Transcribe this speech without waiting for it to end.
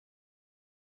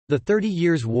The 30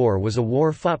 Years' War was a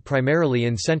war fought primarily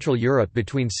in Central Europe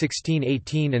between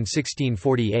 1618 and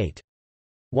 1648.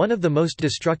 One of the most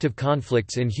destructive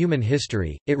conflicts in human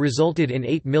history, it resulted in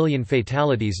 8 million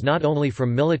fatalities not only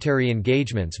from military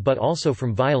engagements but also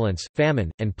from violence,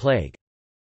 famine, and plague.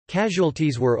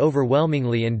 Casualties were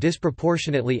overwhelmingly and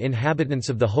disproportionately inhabitants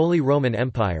of the Holy Roman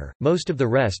Empire, most of the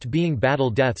rest being battle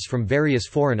deaths from various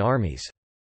foreign armies.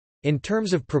 In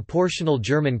terms of proportional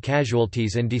German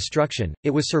casualties and destruction,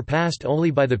 it was surpassed only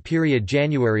by the period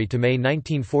January to May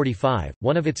 1945.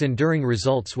 One of its enduring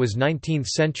results was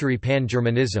 19th-century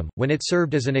Pan-Germanism, when it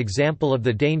served as an example of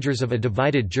the dangers of a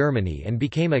divided Germany and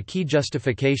became a key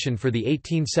justification for the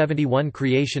 1871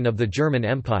 creation of the German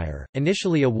Empire,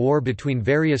 initially a war between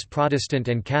various Protestant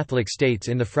and Catholic states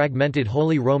in the fragmented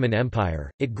Holy Roman Empire.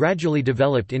 It gradually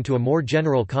developed into a more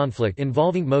general conflict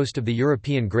involving most of the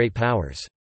European great powers.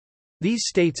 These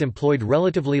states employed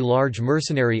relatively large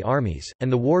mercenary armies,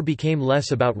 and the war became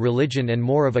less about religion and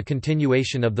more of a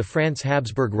continuation of the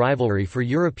France-Habsburg rivalry for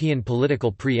European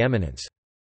political pre-eminence.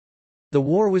 The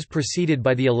war was preceded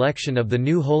by the election of the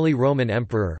new Holy Roman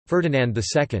Emperor, Ferdinand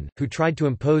II, who tried to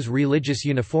impose religious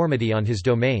uniformity on his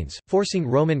domains, forcing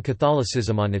Roman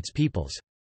Catholicism on its peoples.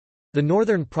 The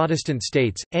northern Protestant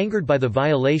states, angered by the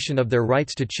violation of their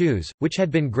rights to choose, which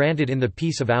had been granted in the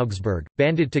Peace of Augsburg,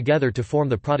 banded together to form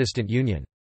the Protestant Union.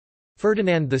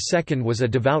 Ferdinand II was a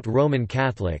devout Roman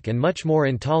Catholic and much more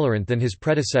intolerant than his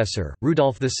predecessor,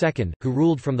 Rudolf II, who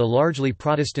ruled from the largely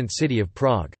Protestant city of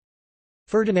Prague.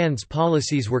 Ferdinand's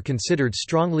policies were considered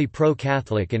strongly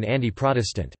pro-Catholic and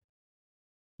anti-Protestant.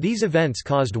 These events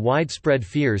caused widespread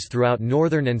fears throughout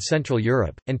northern and central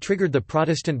Europe, and triggered the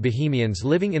Protestant Bohemians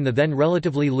living in the then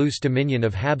relatively loose dominion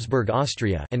of Habsburg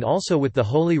Austria and also with the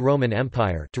Holy Roman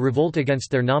Empire to revolt against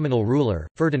their nominal ruler,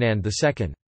 Ferdinand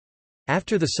II.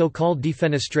 After the so-called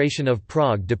defenestration of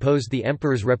Prague deposed the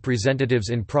emperor's representatives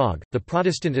in Prague, the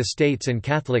Protestant estates and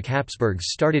Catholic Habsburgs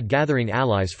started gathering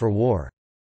allies for war.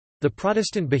 The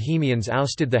Protestant Bohemians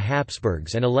ousted the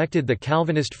Habsburgs and elected the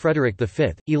Calvinist Frederick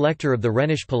V, Elector of the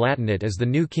Rhenish Palatinate, as the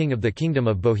new king of the Kingdom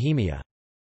of Bohemia.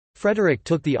 Frederick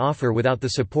took the offer without the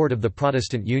support of the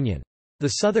Protestant Union. The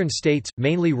southern states,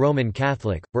 mainly Roman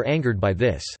Catholic, were angered by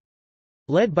this.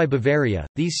 Led by Bavaria,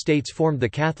 these states formed the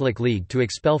Catholic League to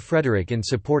expel Frederick in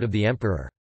support of the emperor.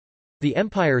 The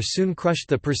empire soon crushed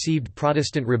the perceived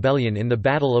Protestant rebellion in the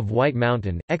Battle of White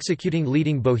Mountain, executing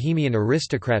leading Bohemian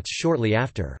aristocrats shortly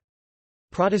after.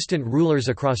 Protestant rulers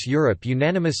across Europe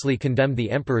unanimously condemned the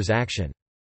emperor's action.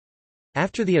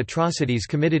 After the atrocities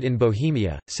committed in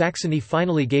Bohemia, Saxony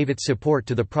finally gave its support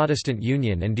to the Protestant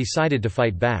Union and decided to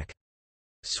fight back.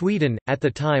 Sweden, at the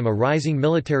time a rising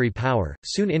military power,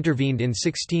 soon intervened in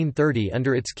 1630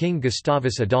 under its king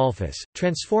Gustavus Adolphus,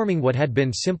 transforming what had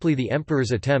been simply the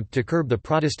emperor's attempt to curb the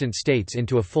Protestant states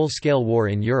into a full-scale war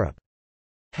in Europe.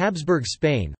 Habsburg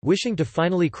Spain, wishing to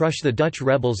finally crush the Dutch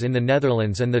rebels in the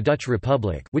Netherlands and the Dutch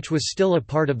Republic, which was still a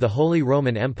part of the Holy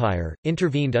Roman Empire,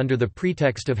 intervened under the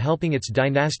pretext of helping its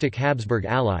dynastic Habsburg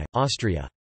ally, Austria.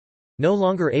 No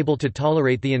longer able to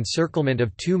tolerate the encirclement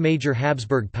of two major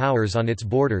Habsburg powers on its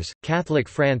borders, Catholic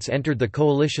France entered the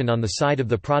coalition on the side of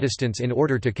the Protestants in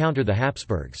order to counter the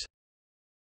Habsburgs.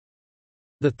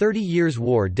 The 30 Years'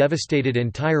 War devastated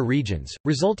entire regions,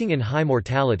 resulting in high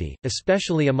mortality,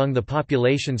 especially among the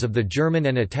populations of the German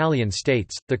and Italian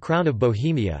states, the Crown of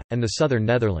Bohemia, and the southern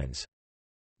Netherlands.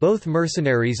 Both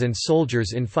mercenaries and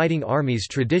soldiers in fighting armies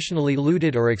traditionally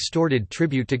looted or extorted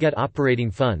tribute to get operating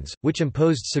funds, which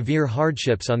imposed severe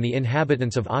hardships on the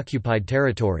inhabitants of occupied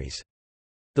territories.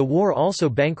 The war also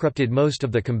bankrupted most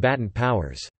of the combatant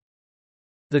powers.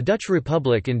 The Dutch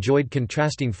Republic enjoyed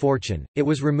contrasting fortune. It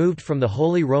was removed from the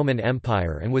Holy Roman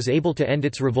Empire and was able to end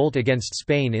its revolt against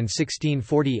Spain in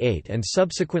 1648 and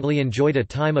subsequently enjoyed a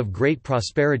time of great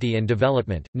prosperity and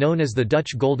development, known as the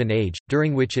Dutch Golden Age,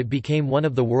 during which it became one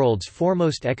of the world's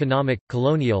foremost economic,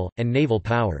 colonial, and naval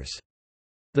powers.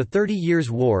 The 30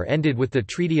 Years' War ended with the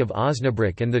Treaty of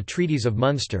Osnabrück and the Treaties of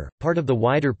Munster, part of the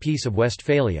wider Peace of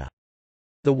Westphalia.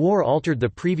 The war altered the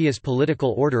previous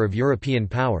political order of European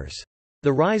powers.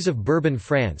 The rise of Bourbon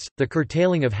France, the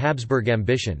curtailing of Habsburg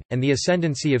ambition, and the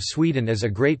ascendancy of Sweden as a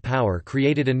great power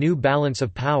created a new balance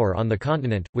of power on the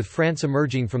continent, with France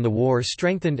emerging from the war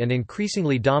strengthened and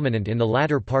increasingly dominant in the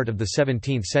latter part of the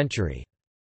 17th century.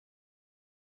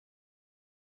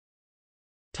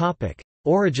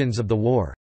 Origins of the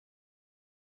war.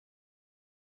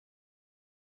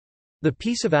 The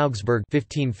Peace of Augsburg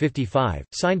 1555,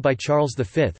 signed by Charles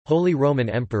V, Holy Roman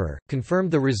Emperor, confirmed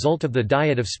the result of the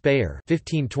Diet of Speyer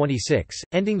 1526,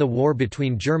 ending the war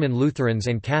between German Lutherans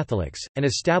and Catholics, and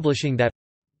establishing that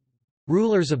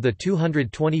Rulers of the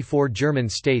 224 German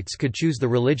states could choose the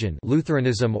religion,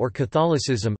 Lutheranism or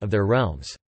Catholicism, of their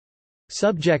realms.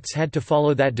 Subjects had to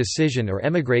follow that decision or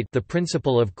emigrate, the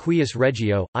principle of cuius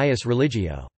regio, ius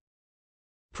religio.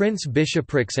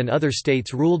 Prince-bishoprics and other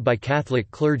states ruled by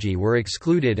Catholic clergy were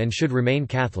excluded and should remain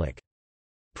Catholic.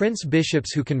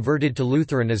 Prince-bishops who converted to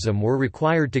Lutheranism were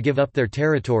required to give up their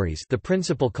territories, the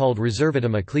principle called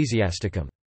reservatum ecclesiasticum.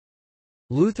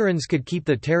 Lutherans could keep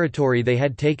the territory they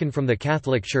had taken from the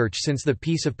Catholic Church since the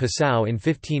Peace of Passau in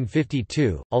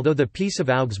 1552. Although the Peace of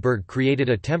Augsburg created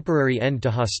a temporary end to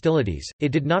hostilities,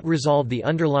 it did not resolve the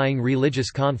underlying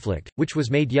religious conflict, which was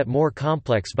made yet more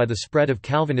complex by the spread of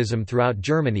Calvinism throughout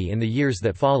Germany in the years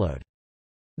that followed.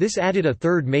 This added a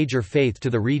third major faith to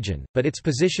the region, but its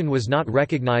position was not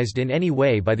recognized in any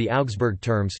way by the Augsburg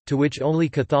terms, to which only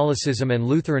Catholicism and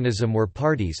Lutheranism were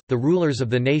parties. The rulers of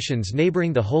the nations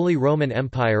neighboring the Holy Roman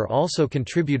Empire also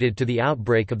contributed to the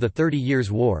outbreak of the 30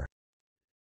 Years' War.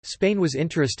 Spain was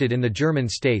interested in the German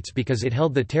states because it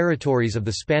held the territories of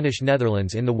the Spanish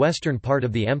Netherlands in the western part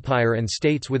of the empire and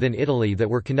states within Italy that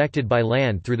were connected by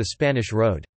land through the Spanish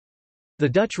Road. The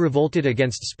Dutch revolted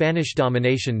against Spanish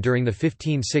domination during the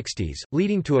 1560s,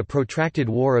 leading to a protracted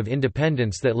war of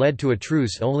independence that led to a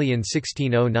truce only in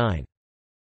 1609.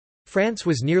 France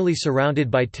was nearly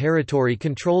surrounded by territory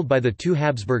controlled by the two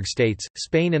Habsburg states,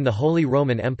 Spain and the Holy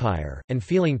Roman Empire, and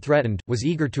feeling threatened, was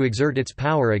eager to exert its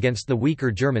power against the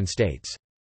weaker German states.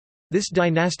 This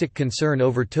dynastic concern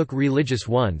overtook religious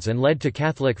ones and led to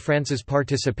Catholic France's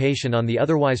participation on the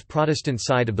otherwise Protestant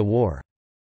side of the war.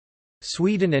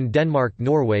 Sweden and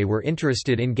Denmark-Norway were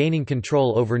interested in gaining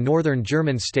control over northern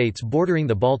German states bordering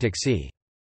the Baltic Sea.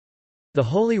 The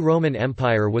Holy Roman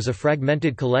Empire was a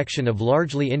fragmented collection of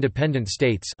largely independent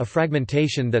states, a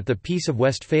fragmentation that the Peace of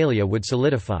Westphalia would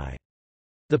solidify.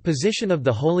 The position of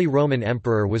the Holy Roman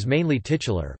Emperor was mainly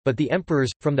titular, but the emperors,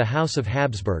 from the House of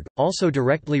Habsburg, also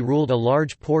directly ruled a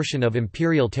large portion of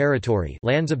imperial territory,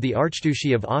 lands of the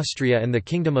Archduchy of Austria and the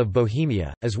Kingdom of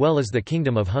Bohemia, as well as the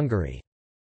Kingdom of Hungary.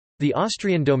 The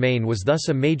Austrian domain was thus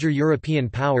a major European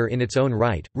power in its own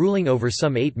right, ruling over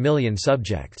some 8 million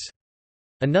subjects.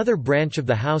 Another branch of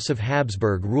the House of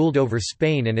Habsburg ruled over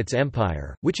Spain and its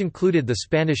empire, which included the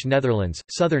Spanish Netherlands,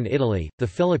 southern Italy, the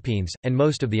Philippines, and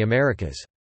most of the Americas.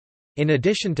 In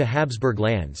addition to Habsburg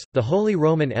lands, the Holy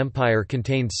Roman Empire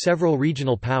contained several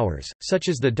regional powers, such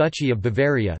as the Duchy of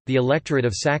Bavaria, the Electorate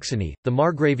of Saxony, the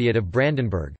Margraviate of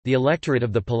Brandenburg, the Electorate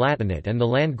of the Palatinate and the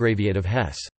Landgraviate of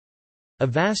Hesse. A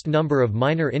vast number of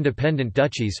minor independent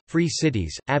duchies, free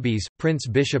cities, abbeys,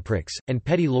 prince-bishoprics, and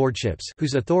petty lordships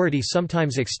whose authority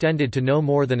sometimes extended to no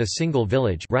more than a single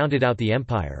village rounded out the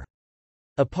empire.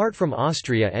 Apart from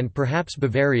Austria and perhaps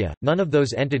Bavaria, none of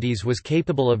those entities was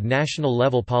capable of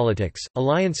national-level politics.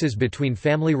 Alliances between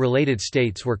family-related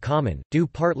states were common, due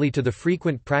partly to the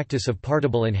frequent practice of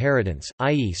partible inheritance,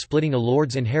 i.e. splitting a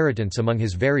lord's inheritance among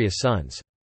his various sons.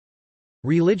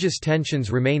 Religious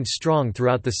tensions remained strong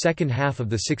throughout the second half of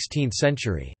the 16th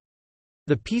century.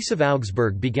 The Peace of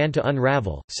Augsburg began to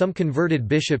unravel, some converted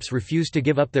bishops refused to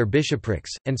give up their bishoprics,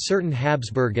 and certain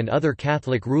Habsburg and other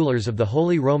Catholic rulers of the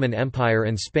Holy Roman Empire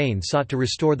and Spain sought to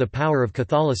restore the power of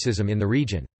Catholicism in the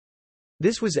region.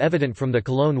 This was evident from the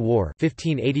Cologne War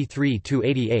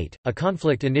 1583–88, a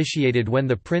conflict initiated when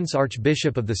the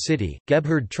Prince-Archbishop of the city,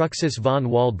 Gebhard Truxus von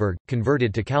Waldburg,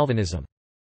 converted to Calvinism.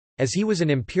 As he was an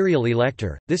imperial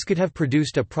elector, this could have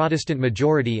produced a Protestant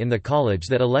majority in the college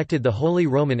that elected the Holy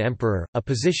Roman Emperor, a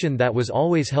position that was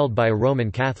always held by a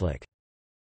Roman Catholic.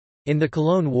 In the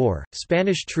Cologne War,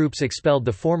 Spanish troops expelled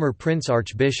the former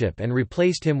Prince-Archbishop and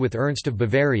replaced him with Ernst of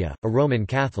Bavaria, a Roman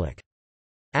Catholic.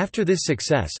 After this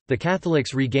success, the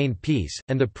Catholics regained peace,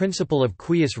 and the principle of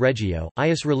cuius regio,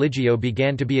 ius religio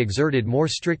began to be exerted more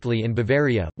strictly in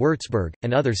Bavaria, Würzburg,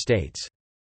 and other states.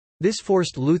 This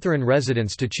forced Lutheran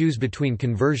residents to choose between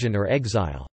conversion or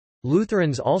exile.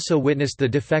 Lutherans also witnessed the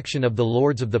defection of the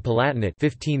Lords of the Palatinate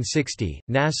 1560,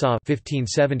 Nassau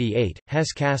 1578,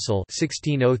 Hesse-Kassel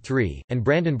 1603, and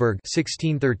Brandenburg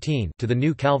 1613 to the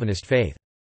new Calvinist faith.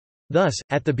 Thus,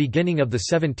 at the beginning of the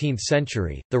 17th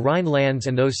century, the Rhine lands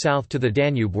and those south to the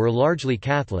Danube were largely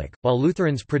Catholic, while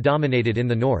Lutherans predominated in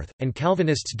the north, and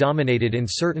Calvinists dominated in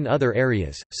certain other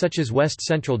areas, such as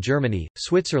west-central Germany,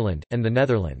 Switzerland, and the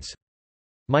Netherlands.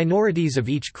 Minorities of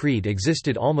each creed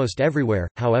existed almost everywhere,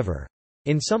 however.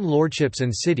 In some lordships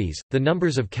and cities, the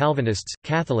numbers of Calvinists,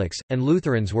 Catholics, and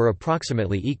Lutherans were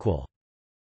approximately equal.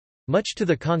 Much to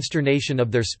the consternation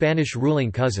of their Spanish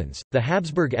ruling cousins, the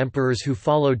Habsburg emperors who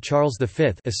followed Charles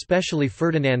V, especially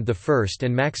Ferdinand I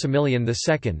and Maximilian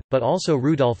II, but also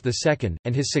Rudolf II,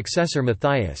 and his successor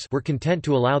Matthias, were content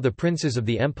to allow the princes of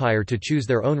the empire to choose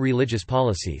their own religious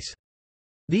policies.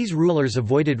 These rulers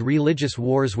avoided religious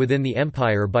wars within the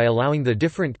empire by allowing the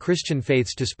different Christian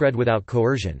faiths to spread without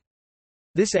coercion.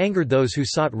 This angered those who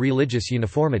sought religious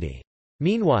uniformity.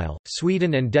 Meanwhile,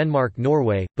 Sweden and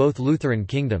Denmark-Norway, both Lutheran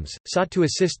kingdoms, sought to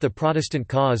assist the Protestant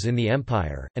cause in the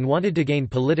empire, and wanted to gain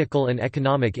political and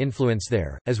economic influence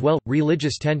there. As well,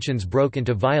 religious tensions broke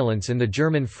into violence in the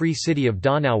German Free City of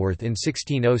Donauwörth in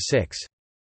 1606.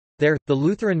 There, the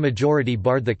Lutheran majority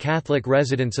barred the Catholic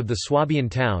residents of the Swabian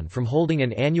town from holding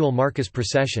an annual Marcus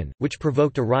procession, which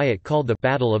provoked a riot called the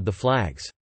Battle of the Flags.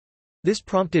 This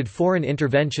prompted foreign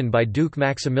intervention by Duke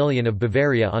Maximilian of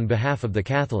Bavaria on behalf of the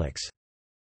Catholics.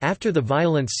 After the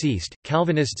violence ceased,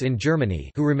 Calvinists in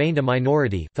Germany, who remained a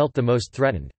minority, felt the most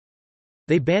threatened.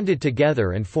 They banded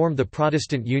together and formed the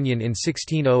Protestant Union in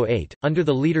 1608, under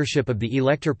the leadership of the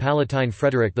Elector Palatine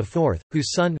Frederick IV,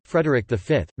 whose son, Frederick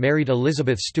V, married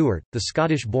Elizabeth Stuart, the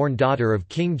Scottish-born daughter of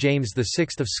King James VI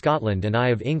of Scotland and I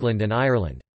of England and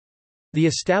Ireland. The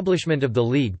establishment of the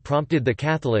League prompted the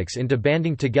Catholics into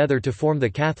banding together to form the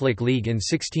Catholic League in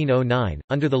 1609,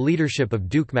 under the leadership of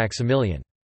Duke Maximilian.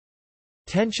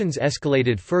 Tensions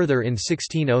escalated further in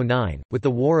 1609, with the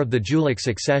War of the Jülich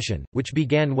Succession, which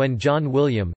began when John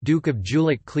William, Duke of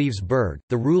Jülich-Cleves-Burg,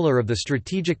 the ruler of the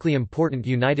strategically important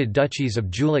United Duchies of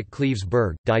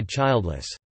Jülich-Cleves-Burg, died childless.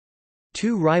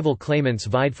 Two rival claimants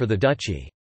vied for the duchy.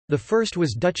 The first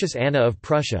was Duchess Anna of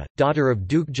Prussia, daughter of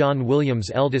Duke John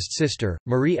William's eldest sister,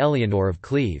 Marie Eleanor of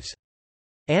Cleves.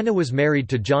 Anna was married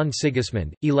to John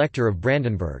Sigismund, Elector of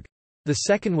Brandenburg. The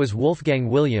second was Wolfgang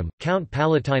William, Count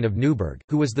Palatine of Neuburg,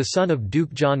 who was the son of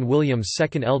Duke John William's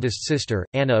second eldest sister,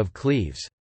 Anna of Cleves.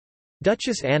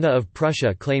 Duchess Anna of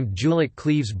Prussia claimed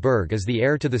Jülich-Cleves-Burg as the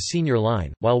heir to the senior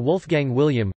line, while Wolfgang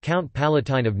William, Count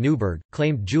Palatine of Neuburg,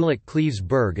 claimed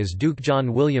Jülich-Cleves-Burg as Duke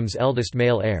John William's eldest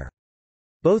male heir.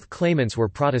 Both claimants were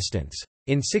Protestants.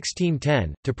 In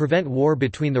 1610, to prevent war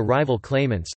between the rival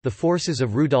claimants, the forces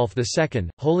of Rudolf II,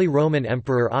 Holy Roman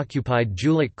Emperor, occupied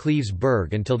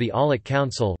Jülich-Cleves-Burg until the Aulic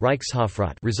Council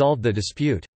resolved the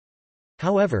dispute.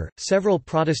 However, several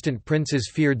Protestant princes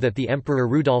feared that the Emperor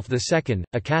Rudolf II,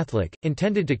 a Catholic,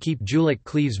 intended to keep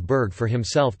Jülich-Cleves-Burg for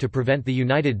himself to prevent the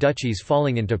United Duchies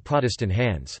falling into Protestant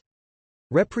hands.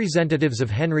 Representatives of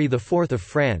Henry IV of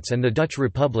France and the Dutch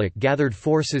Republic gathered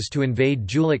forces to invade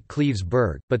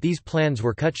Jülich-Cleves-Burg, but these plans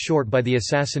were cut short by the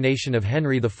assassination of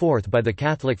Henry IV by the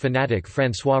Catholic fanatic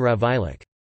François Ravaillac.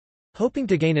 Hoping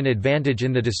to gain an advantage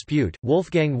in the dispute,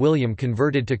 Wolfgang William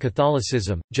converted to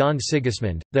Catholicism, John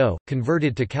Sigismund, though,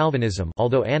 converted to Calvinism,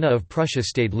 although Anna of Prussia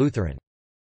stayed Lutheran.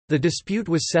 The dispute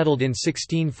was settled in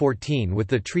 1614 with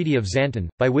the Treaty of Xanten,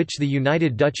 by which the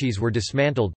United Duchies were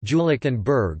dismantled. Jülich and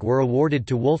Burg were awarded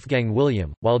to Wolfgang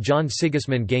William, while John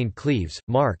Sigismund gained Cleves,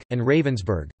 Mark, and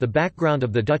Ravensburg. The background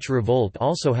of the Dutch Revolt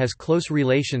also has close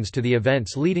relations to the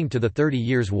events leading to the 30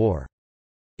 Years' War.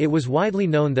 It was widely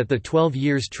known that the 12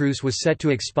 Years' Truce was set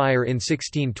to expire in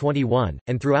 1621,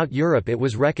 and throughout Europe it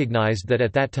was recognized that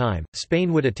at that time,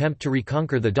 Spain would attempt to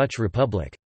reconquer the Dutch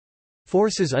Republic.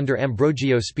 Forces under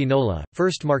Ambrogio Spinola,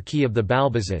 1st Marquis of the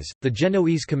Balbazes, the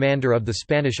Genoese commander of the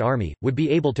Spanish army, would be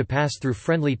able to pass through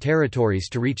friendly territories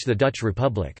to reach the Dutch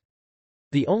Republic.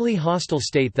 The only hostile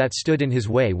state that stood in his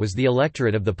way was the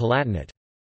electorate of the Palatinate.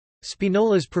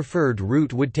 Spinola's preferred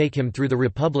route would take him through the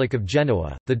Republic of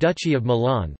Genoa, the Duchy of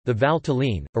Milan, the Val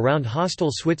Thélène, around hostile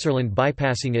Switzerland,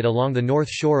 bypassing it along the north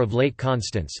shore of Lake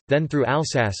Constance, then through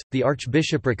Alsace, the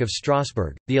Archbishopric of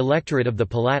Strasbourg, the electorate of the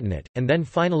Palatinate, and then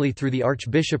finally through the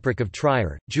Archbishopric of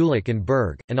Trier, Jülich and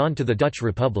Burg, and on to the Dutch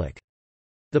Republic.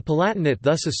 The Palatinate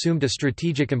thus assumed a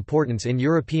strategic importance in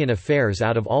European affairs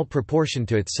out of all proportion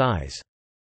to its size.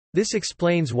 This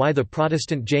explains why the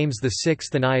Protestant James VI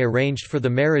and I arranged for the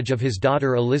marriage of his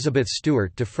daughter Elizabeth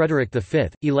Stuart to Frederick V,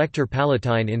 Elector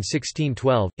Palatine in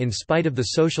 1612, in spite of the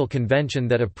social convention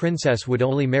that a princess would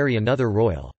only marry another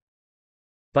royal.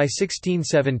 By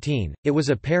 1617, it was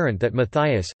apparent that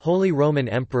Matthias, Holy Roman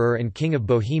Emperor and King of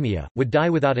Bohemia, would die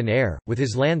without an heir, with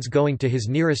his lands going to his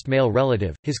nearest male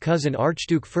relative, his cousin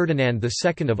Archduke Ferdinand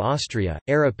II of Austria,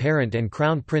 heir apparent and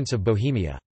Crown Prince of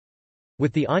Bohemia.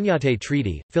 With the Oñate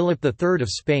Treaty, Philip III of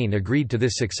Spain agreed to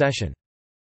this succession.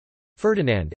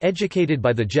 Ferdinand, educated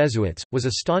by the Jesuits, was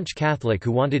a staunch Catholic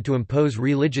who wanted to impose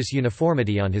religious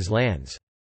uniformity on his lands.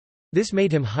 This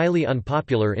made him highly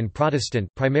unpopular in Protestant,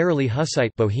 primarily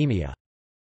Hussite, Bohemia.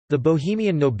 The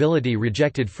Bohemian nobility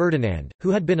rejected Ferdinand,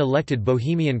 who had been elected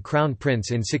Bohemian crown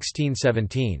prince in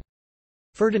 1617.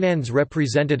 Ferdinand's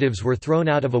representatives were thrown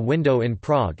out of a window in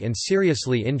Prague and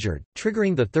seriously injured,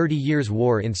 triggering the 30 Years'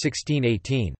 War in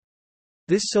 1618.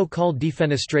 This so-called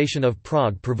defenestration of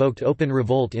Prague provoked open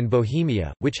revolt in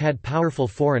Bohemia, which had powerful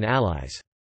foreign allies.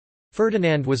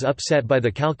 Ferdinand was upset by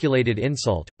the calculated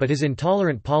insult, but his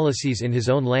intolerant policies in his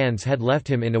own lands had left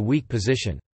him in a weak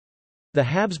position. The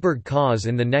Habsburg cause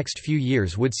in the next few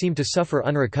years would seem to suffer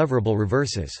unrecoverable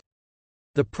reverses.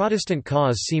 The Protestant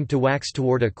cause seemed to wax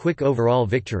toward a quick overall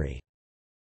victory.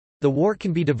 The war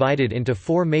can be divided into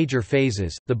four major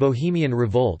phases: the Bohemian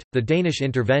Revolt, the Danish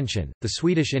intervention, the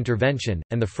Swedish intervention,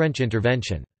 and the French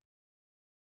intervention.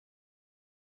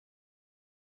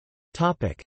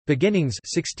 Beginnings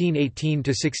 1618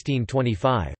 to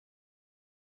 1625.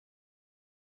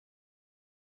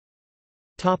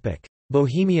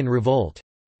 Bohemian Revolt.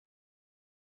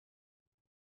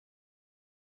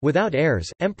 Without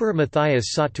heirs, Emperor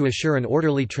Matthias sought to assure an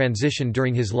orderly transition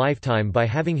during his lifetime by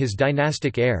having his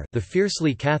dynastic heir, the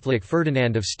fiercely Catholic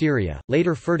Ferdinand of Styria,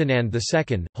 later Ferdinand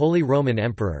II, Holy Roman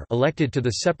Emperor, elected to the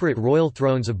separate royal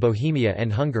thrones of Bohemia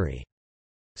and Hungary.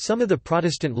 Some of the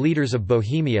Protestant leaders of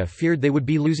Bohemia feared they would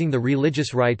be losing the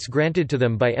religious rights granted to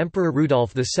them by Emperor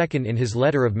Rudolf II in his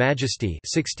Letter of Majesty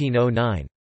 1609.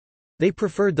 They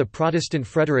preferred the Protestant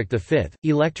Frederick V,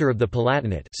 Elector of the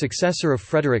Palatinate, successor of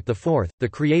Frederick IV, the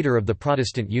creator of the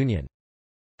Protestant Union.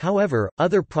 However,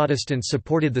 other Protestants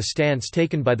supported the stance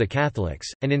taken by the Catholics,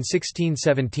 and in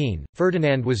 1617,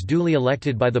 Ferdinand was duly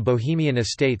elected by the Bohemian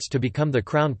estates to become the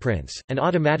crown prince, and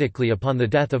automatically upon the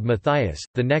death of Matthias,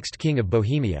 the next king of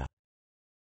Bohemia.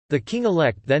 The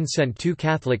king-elect then sent two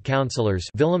Catholic councillors,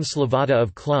 Willem Slavata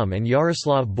of Chlum and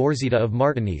Jaroslav Borzita of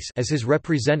Martinez, as his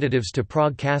representatives to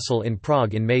Prague Castle in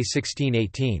Prague in May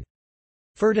 1618.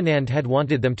 Ferdinand had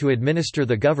wanted them to administer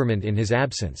the government in his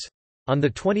absence. On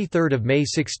 23 May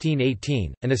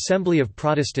 1618, an assembly of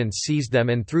Protestants seized them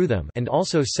and threw them, and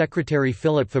also Secretary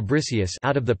Philip Fabricius,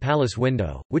 out of the palace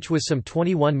window, which was some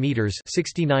 21 metres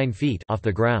 (69 feet) off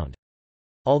the ground.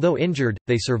 Although injured,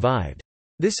 they survived.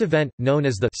 This event, known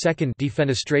as the Second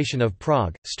Defenestration of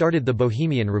Prague, started the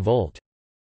Bohemian Revolt.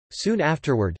 Soon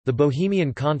afterward, the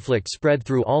Bohemian conflict spread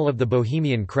through all of the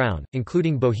Bohemian crown,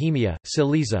 including Bohemia,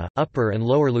 Silesia, Upper and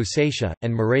Lower Lusatia,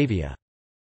 and Moravia.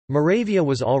 Moravia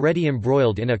was already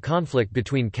embroiled in a conflict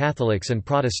between Catholics and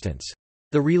Protestants.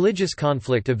 The religious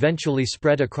conflict eventually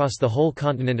spread across the whole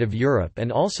continent of Europe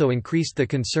and also increased the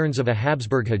concerns of a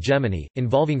Habsburg hegemony,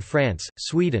 involving France,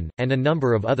 Sweden, and a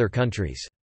number of other countries.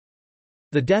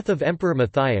 The death of Emperor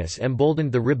Matthias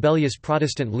emboldened the rebellious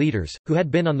Protestant leaders, who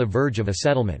had been on the verge of a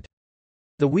settlement.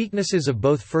 The weaknesses of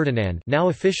both Ferdinand, now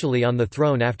officially on the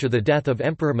throne after the death of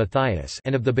Emperor Matthias,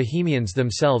 and of the Bohemians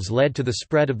themselves led to the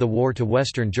spread of the war to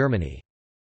western Germany.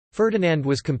 Ferdinand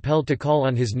was compelled to call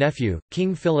on his nephew,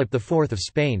 King Philip IV of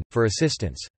Spain, for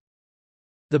assistance.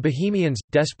 The Bohemians,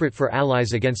 desperate for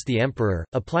allies against the emperor,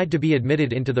 applied to be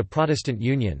admitted into the Protestant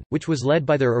Union, which was led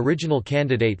by their original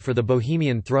candidate for the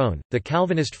Bohemian throne, the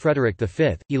Calvinist Frederick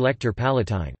V, Elector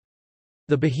Palatine.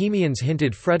 The Bohemians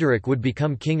hinted Frederick would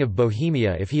become king of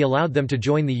Bohemia if he allowed them to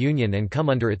join the union and come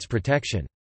under its protection.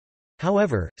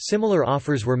 However, similar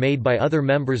offers were made by other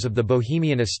members of the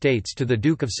Bohemian estates to the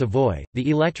Duke of Savoy, the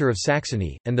Elector of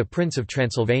Saxony, and the Prince of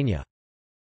Transylvania.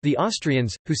 The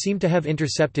Austrians, who seemed to have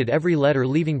intercepted every letter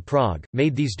leaving Prague,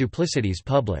 made these duplicities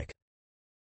public.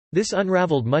 This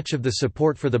unraveled much of the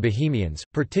support for the Bohemians,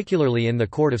 particularly in the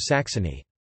court of Saxony.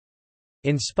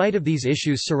 In spite of these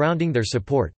issues surrounding their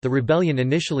support, the rebellion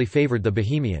initially favoured the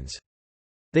Bohemians.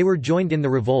 They were joined in the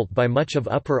revolt by much of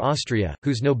Upper Austria,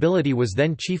 whose nobility was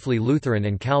then chiefly Lutheran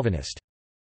and Calvinist.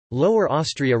 Lower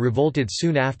Austria revolted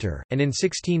soon after, and in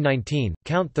 1619,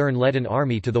 Count Thurn led an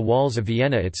army to the walls of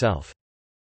Vienna itself.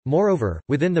 Moreover,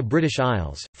 within the British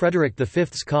Isles, Frederick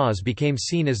V's cause became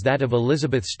seen as that of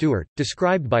Elizabeth Stuart,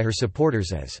 described by her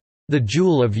supporters as the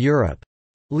jewel of Europe,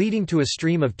 leading to a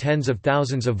stream of tens of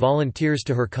thousands of volunteers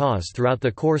to her cause throughout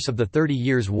the course of the 30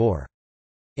 Years' War.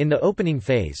 In the opening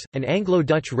phase, an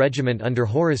Anglo-Dutch regiment under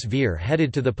Horace Vere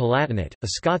headed to the Palatinate, a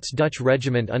Scots-Dutch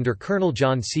regiment under Colonel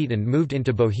John Seaton moved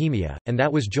into Bohemia, and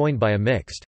that was joined by a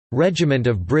mixed regiment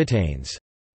of Britains,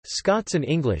 Scots and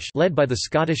English, led by the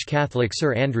Scottish Catholic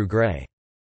Sir Andrew Grey.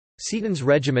 Seaton's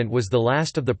regiment was the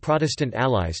last of the Protestant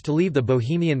allies to leave the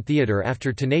Bohemian theatre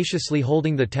after tenaciously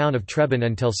holding the town of Trebon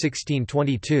until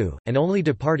 1622, and only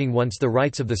departing once the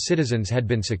rights of the citizens had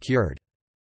been secured.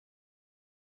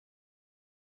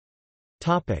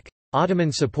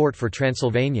 Ottoman support for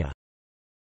Transylvania.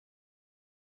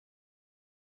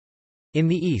 In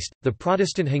the east, the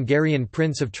Protestant Hungarian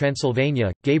Prince of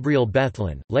Transylvania, Gabriel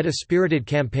Bethlen, led a spirited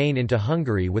campaign into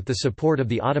Hungary with the support of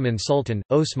the Ottoman Sultan,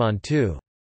 Osman II.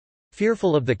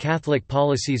 Fearful of the Catholic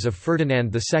policies of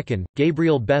Ferdinand II,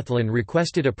 Gabriel Bethlen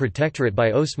requested a protectorate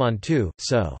by Osman II,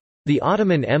 so the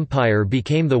Ottoman Empire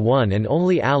became the one and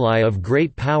only ally of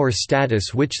great power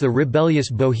status which the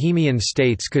rebellious Bohemian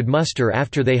states could muster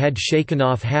after they had shaken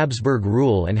off Habsburg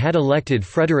rule and had elected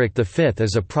Frederick V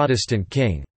as a Protestant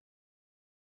king.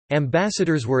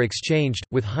 Ambassadors were exchanged,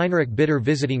 with Heinrich Bitter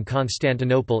visiting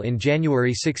Constantinople in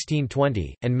January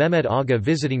 1620, and Mehmed Aga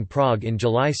visiting Prague in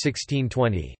July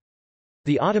 1620.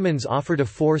 The Ottomans offered a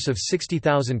force of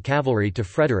 60,000 cavalry to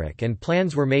Frederick, and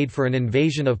plans were made for an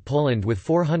invasion of Poland with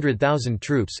 400,000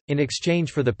 troops, in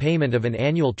exchange for the payment of an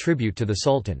annual tribute to the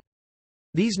Sultan.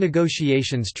 These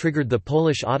negotiations triggered the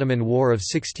Polish-Ottoman War of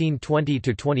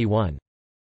 1620–21.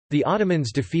 The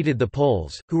Ottomans defeated the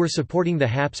Poles, who were supporting the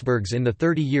Habsburgs in the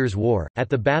 30 Years' War, at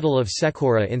the Battle of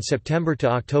Sekora in September to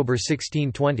October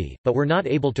 1620, but were not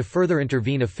able to further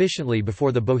intervene efficiently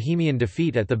before the Bohemian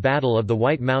defeat at the Battle of the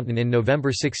White Mountain in November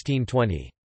 1620.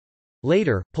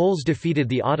 Later, Poles defeated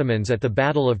the Ottomans at the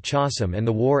Battle of Chausim and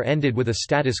the war ended with a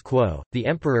status quo. The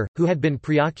emperor, who had been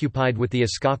preoccupied with the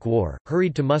Uskok War,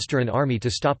 hurried to muster an army to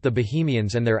stop the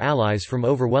Bohemians and their allies from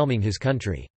overwhelming his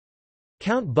country.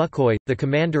 Count Bucquoy, the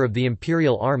commander of the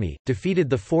Imperial Army, defeated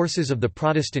the forces of the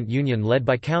Protestant Union led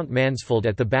by Count Mansfeld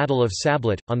at the Battle of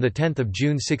Sablet, on 10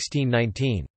 June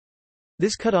 1619.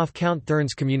 This cut off Count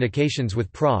Thurn's communications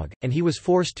with Prague, and he was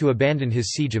forced to abandon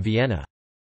his siege of Vienna.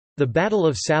 The Battle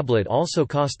of Sablet also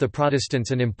cost the Protestants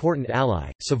an important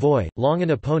ally, Savoy, long an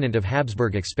opponent of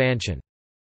Habsburg expansion.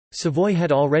 Savoy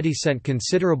had already sent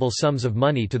considerable sums of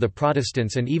money to the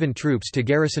Protestants and even troops to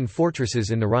garrison fortresses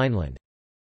in the Rhineland.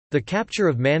 The capture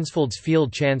of Mansfeld's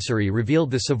field chancery revealed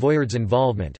the Savoyards'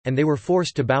 involvement, and they were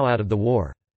forced to bow out of the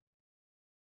war.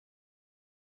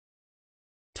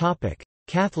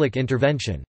 Catholic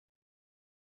intervention.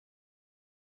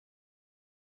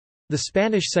 The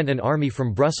Spanish sent an army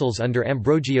from Brussels under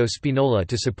Ambrogio Spinola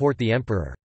to support the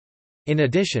emperor. In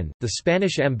addition, the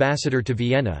Spanish ambassador to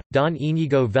Vienna, Don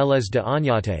Íñigo Vélez de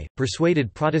Oñate,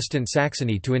 persuaded Protestant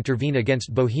Saxony to intervene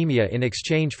against Bohemia in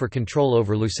exchange for control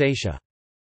over Lusatia.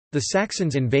 The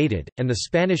Saxons invaded, and the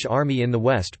Spanish army in the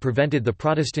west prevented the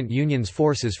Protestant Union's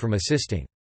forces from assisting.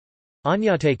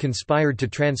 Oñate conspired to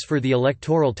transfer the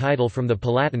electoral title from the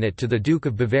Palatinate to the Duke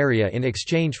of Bavaria in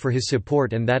exchange for his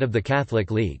support and that of the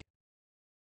Catholic League.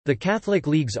 The Catholic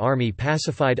League's army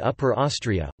pacified Upper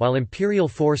Austria, while imperial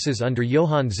forces under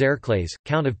Johann Tserclaes,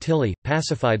 Count of Tilly,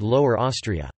 pacified Lower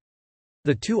Austria.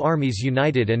 The two armies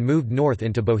united and moved north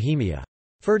into Bohemia.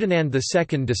 Ferdinand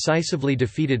II decisively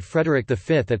defeated Frederick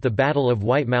V at the Battle of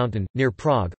White Mountain, near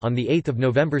Prague, on 8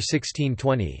 November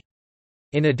 1620.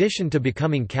 In addition to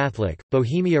becoming Catholic,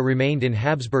 Bohemia remained in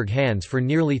Habsburg hands for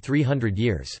nearly 300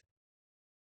 years.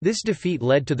 This defeat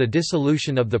led to the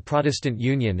dissolution of the Protestant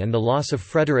Union and the loss of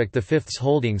Frederick V's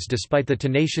holdings despite the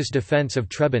tenacious defense of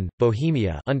Treban,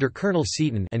 Bohemia under Colonel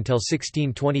Seaton until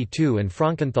 1622 and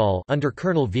Frankenthal under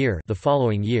Colonel Vere the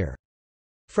following year.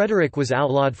 Frederick was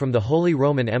outlawed from the Holy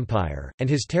Roman Empire, and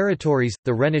his territories,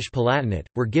 the Rhenish Palatinate,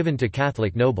 were given to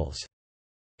Catholic nobles.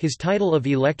 His title of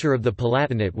Elector of the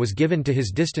Palatinate was given to his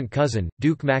distant cousin,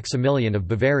 Duke Maximilian of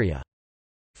Bavaria.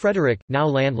 Frederick, now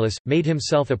landless, made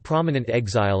himself a prominent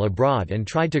exile abroad and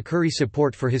tried to curry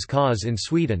support for his cause in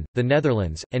Sweden, the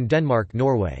Netherlands, and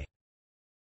Denmark-Norway.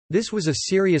 This was a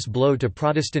serious blow to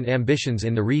Protestant ambitions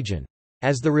in the region.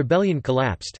 As the rebellion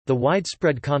collapsed, the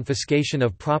widespread confiscation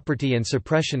of property and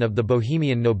suppression of the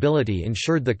Bohemian nobility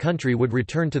ensured the country would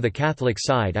return to the Catholic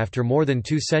side after more than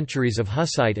 2 centuries of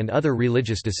Hussite and other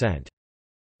religious dissent.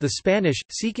 The Spanish,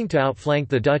 seeking to outflank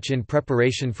the Dutch in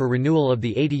preparation for renewal of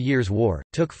the 80 Years' War,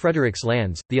 took Frederick's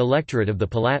lands, the electorate of the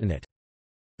Palatinate.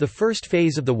 The first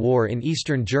phase of the war in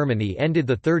eastern Germany ended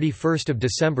 31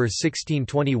 December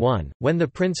 1621, when the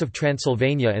Prince of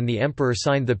Transylvania and the Emperor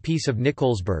signed the Peace of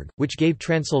Nikolsburg, which gave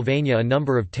Transylvania a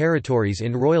number of territories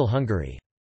in Royal Hungary.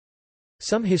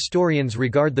 Some historians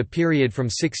regard the period from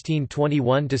 1621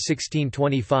 to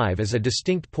 1625 as a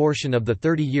distinct portion of the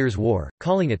 30 Years' War,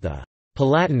 calling it the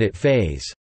Palatinate phase.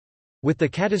 With the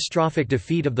catastrophic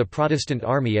defeat of the Protestant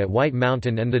army at White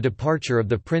Mountain and the departure of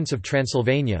the Prince of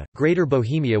Transylvania, Greater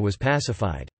Bohemia was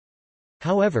pacified.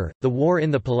 However, the war in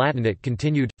the Palatinate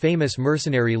continued. Famous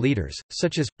mercenary leaders,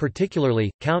 such as,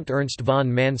 particularly, Count Ernst von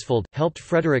Mansfeld, helped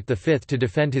Frederick V to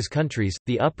defend his countries,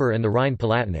 the Upper and the Rhine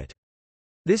Palatinate.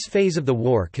 This phase of the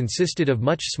war consisted of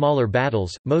much smaller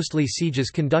battles, mostly sieges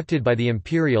conducted by the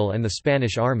Imperial and the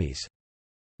Spanish armies.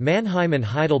 Mannheim and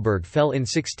Heidelberg fell in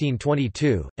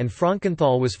 1622, and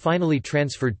Frankenthal was finally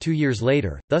transferred 2 years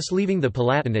later, thus leaving the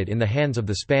Palatinate in the hands of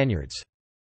the Spaniards.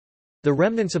 The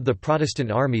remnants of the Protestant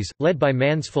armies, led by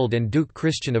Mansfeld and Duke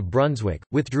Christian of Brunswick,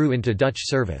 withdrew into Dutch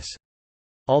service.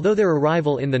 Although their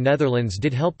arrival in the Netherlands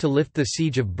did help to lift the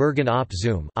siege of Bergen op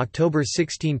Zoom October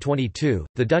 1622,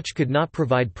 the Dutch could not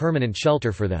provide permanent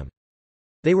shelter for them.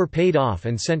 They were paid off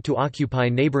and sent to occupy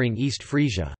neighbouring East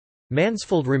Frisia.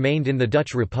 Mansfeld remained in the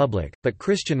Dutch Republic, but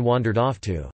Christian wandered off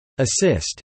to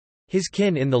assist his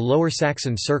kin in the Lower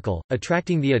Saxon circle,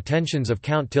 attracting the attentions of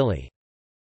Count Tilly.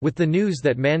 With the news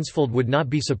that Mansfeld would not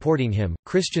be supporting him,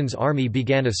 Christian's army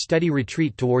began a steady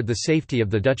retreat toward the safety of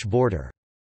the Dutch border.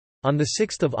 On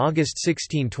 6 August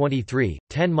 1623,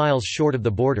 10 miles short of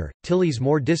the border, Tilly's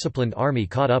more disciplined army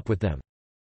caught up with them.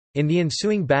 In the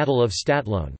ensuing Battle of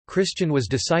Stadtlohn, Christian was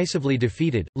decisively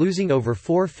defeated, losing over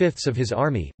 4/5 of his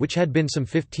army, which had been some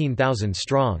 15,000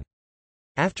 strong.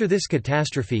 After this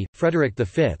catastrophe, Frederick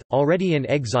V, already in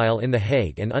exile in The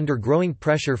Hague and under growing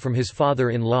pressure from his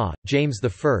father-in-law, James I,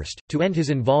 to end his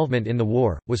involvement in the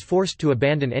war, was forced to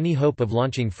abandon any hope of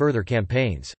launching further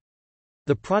campaigns.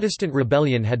 The Protestant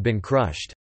rebellion had been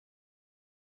crushed.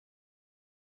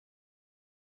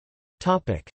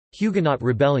 Huguenot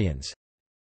rebellions.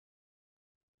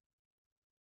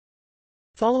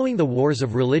 Following the Wars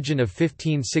of Religion of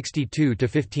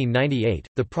 1562–1598,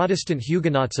 the Protestant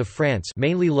Huguenots of France,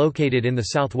 mainly located in the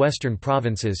southwestern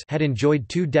provinces, had enjoyed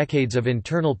 2 decades of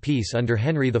internal peace under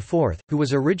Henry IV, who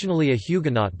was originally a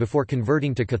Huguenot before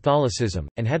converting to Catholicism,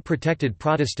 and had protected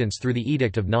Protestants through the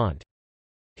Edict of Nantes.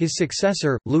 His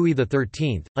successor, Louis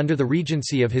XIII, under the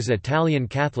regency of his Italian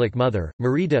Catholic mother,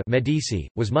 Marie de' Medici,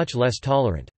 was much less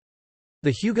tolerant. The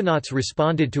Huguenots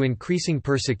responded to increasing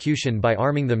persecution by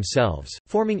arming themselves,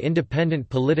 forming independent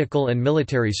political and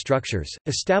military structures,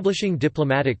 establishing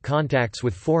diplomatic contacts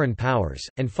with foreign powers,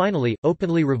 and finally,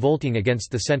 openly revolting against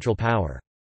the central power.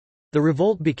 The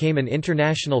revolt became an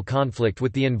international conflict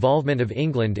with the involvement of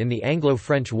England in the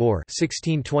Anglo-French War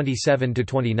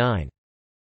 1627–29.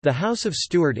 The House of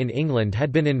Stuart in England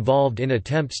had been involved in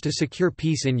attempts to secure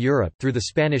peace in Europe through the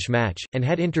Spanish Match, and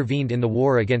had intervened in the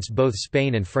war against both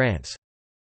Spain and France.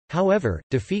 However,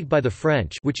 defeat by the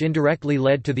French, which indirectly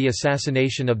led to the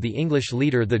assassination of the English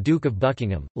leader the Duke of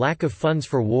Buckingham, lack of funds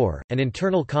for war, and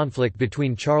internal conflict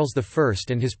between Charles I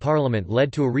and his parliament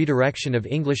led to a redirection of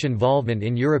English involvement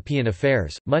in European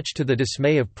affairs, much to the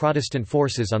dismay of Protestant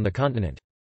forces on the continent.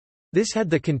 This had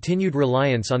the continued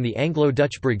reliance on the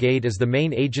Anglo-Dutch Brigade as the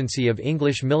main agency of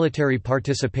English military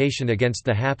participation against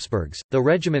the Habsburgs, though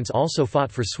regiments also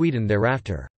fought for Sweden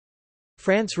thereafter.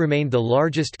 France remained the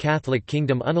largest Catholic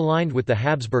kingdom unaligned with the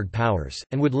Habsburg powers,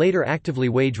 and would later actively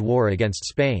wage war against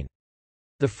Spain.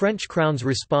 The French crown's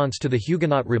response to the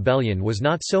Huguenot rebellion was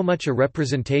not so much a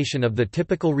representation of the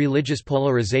typical religious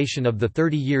polarization of the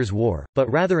 30 Years' War, but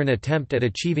rather an attempt at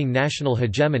achieving national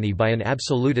hegemony by an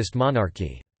absolutist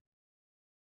monarchy.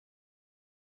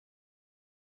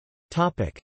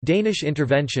 Danish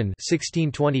intervention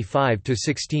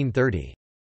 1625–1630.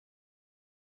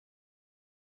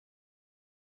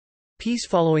 Peace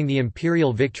following the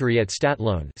imperial victory at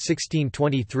Stadtlohn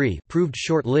 1623 proved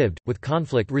short-lived, with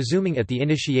conflict resuming at the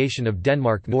initiation of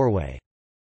Denmark–Norway.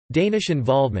 Danish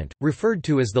involvement, referred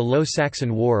to as the Low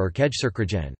Saxon War or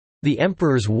Kejserkrigen, the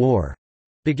Emperor's War,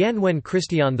 began when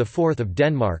Christian IV of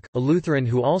Denmark, a Lutheran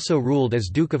who also ruled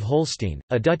as Duke of Holstein,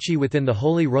 a duchy within the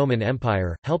Holy Roman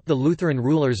Empire, helped the Lutheran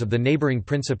rulers of the neighbouring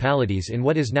principalities in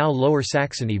what is now Lower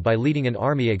Saxony by leading an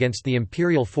army against the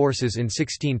imperial forces in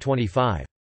 1625.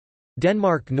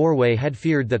 Denmark–Norway had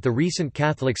feared that the recent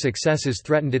Catholic successes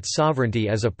threatened its sovereignty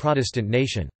as a Protestant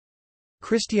nation.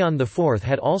 Christian IV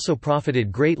had also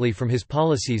profited greatly from his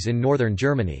policies in northern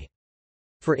Germany.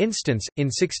 For instance, in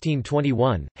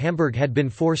 1621, Hamburg had been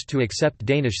forced to accept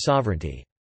Danish sovereignty.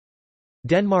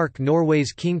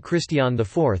 Denmark–Norway's King Christian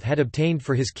IV had obtained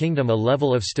for his kingdom a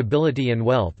level of stability and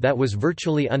wealth that was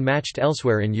virtually unmatched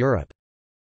elsewhere in Europe.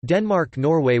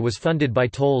 Denmark–Norway was funded by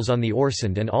tolls on the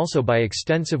Øresund and also by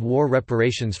extensive war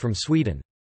reparations from Sweden.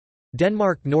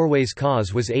 Denmark–Norway's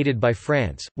cause was aided by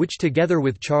France, which together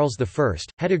with Charles I,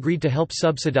 had agreed to help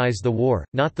subsidize the war,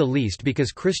 not the least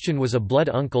because Christian was a blood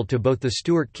uncle to both the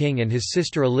Stuart king and his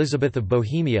sister Elizabeth of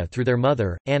Bohemia through their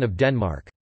mother, Anne of Denmark.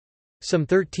 Some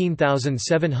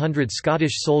 13,700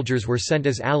 Scottish soldiers were sent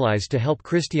as allies to help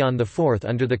Christian IV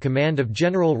under the command of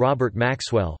General Robert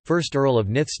Maxwell, 1st Earl of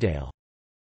Nithsdale.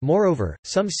 Moreover,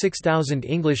 some 6,000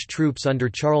 English troops under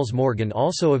Charles Morgan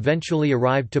also eventually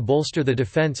arrived to bolster the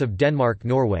defence of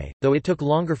Denmark–Norway, though it took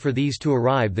longer for these to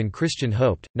arrive than Christian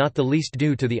hoped, not the least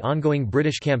due to the ongoing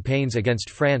British campaigns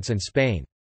against France and Spain.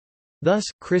 Thus,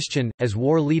 Christian, as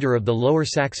war leader of the Lower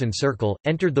Saxon Circle,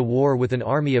 entered the war with an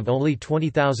army of only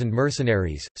 20,000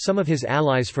 mercenaries, some of his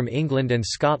allies from England and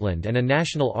Scotland, and a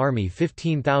national army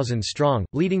 15,000 strong,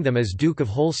 leading them as Duke of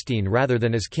Holstein rather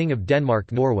than as King of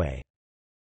Denmark-Norway.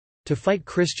 To fight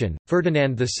Christian,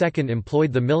 Ferdinand II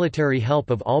employed the military help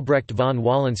of Albrecht von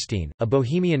Wallenstein, a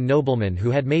Bohemian nobleman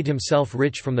who had made himself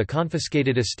rich from the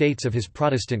confiscated estates of his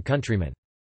Protestant countrymen.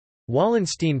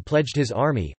 Wallenstein pledged his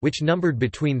army, which numbered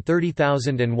between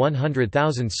 30,000 and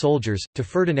 100,000 soldiers, to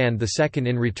Ferdinand II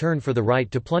in return for the right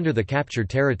to plunder the captured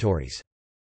territories.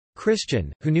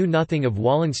 Christian, who knew nothing of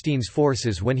Wallenstein's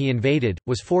forces when he invaded,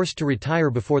 was forced to retire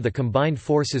before the combined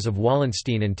forces of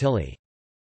Wallenstein and Tilly.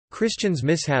 Christian's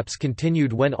mishaps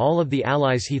continued when all of the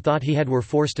allies he thought he had were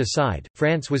forced aside.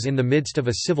 France was in the midst of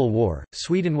a civil war,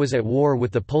 Sweden was at war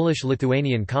with the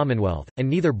Polish-Lithuanian Commonwealth, and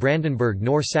neither Brandenburg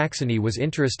nor Saxony was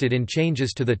interested in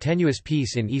changes to the tenuous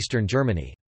peace in eastern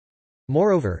Germany.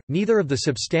 Moreover, neither of the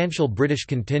substantial British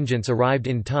contingents arrived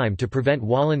in time to prevent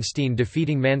Wallenstein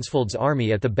defeating Mansfeld's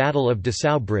army at the Battle of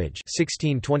Dessau Bridge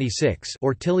 1626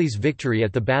 or Tilly's victory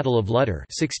at the Battle of Lutter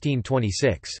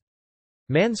 1626.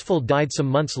 Mansfeld died some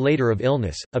months later of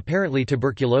illness, apparently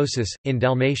tuberculosis, in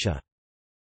Dalmatia.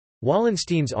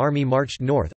 Wallenstein's army marched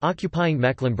north, occupying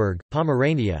Mecklenburg,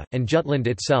 Pomerania, and Jutland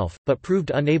itself, but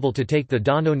proved unable to take the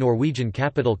Dano-Norwegian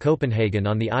capital Copenhagen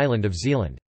on the island of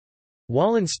Zealand.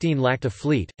 Wallenstein lacked a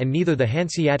fleet, and neither the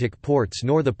Hanseatic ports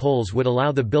nor the Poles would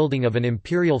allow the building of an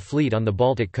imperial fleet on the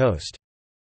Baltic coast.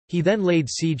 He then laid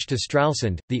siege to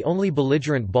Stralsund, the only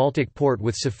belligerent Baltic port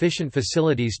with sufficient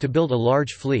facilities to build a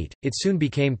large fleet. It soon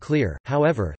became clear,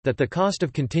 however, that the cost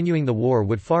of continuing the war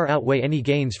would far outweigh any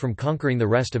gains from conquering the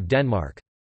rest of Denmark.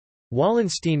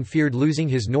 Wallenstein feared losing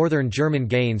his northern German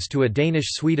gains to a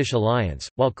Danish-Swedish alliance,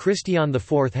 while Christian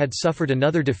IV had suffered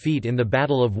another defeat in the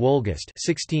Battle of Wolgast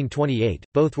 1628.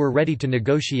 Both were ready to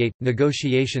negotiate.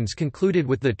 Negotiations concluded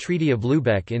with the Treaty of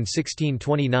Lübeck in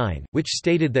 1629, which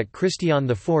stated that Christian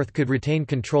IV could retain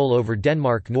control over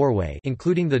Denmark-Norway,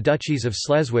 including the duchies of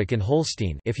Schleswig and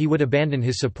Holstein, if he would abandon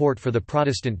his support for the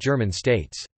Protestant German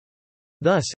states.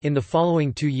 Thus, in the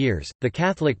following 2 years, the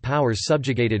Catholic powers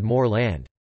subjugated more land.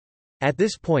 At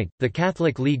this point, the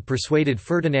Catholic League persuaded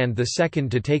Ferdinand II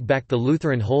to take back the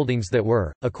Lutheran holdings that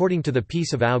were, according to the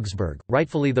Peace of Augsburg,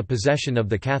 rightfully the possession of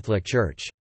the Catholic Church.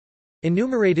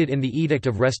 Enumerated in the Edict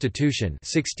of Restitution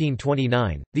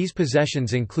 1629, these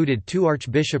possessions included 2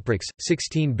 archbishoprics,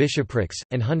 16 bishoprics,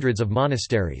 and hundreds of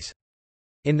monasteries.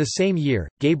 In the same year,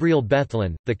 Gabriel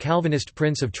Bethlen, the Calvinist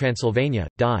Prince of Transylvania,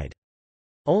 died.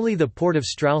 Only the port of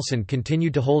Stralsund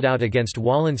continued to hold out against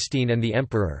Wallenstein and the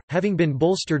Emperor, having been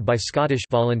bolstered by Scottish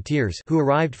volunteers who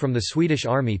arrived from the Swedish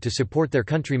army to support their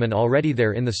countrymen already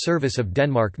there in the service of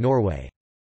Denmark-Norway.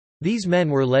 These men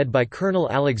were led by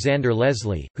Colonel Alexander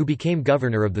Leslie, who became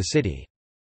governor of the city.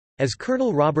 As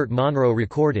Colonel Robert Monroe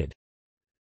recorded,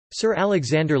 Sir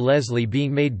Alexander Leslie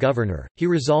being made governor, he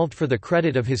resolved for the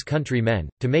credit of his countrymen,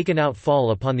 to make an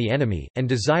outfall upon the enemy, and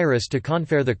desirous to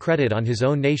confer the credit on his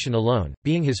own nation alone,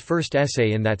 being his first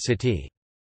essay in that city.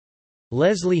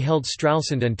 Leslie held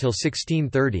Stralsund until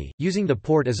 1630, using the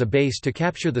port as a base to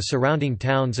capture the surrounding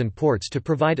towns and ports to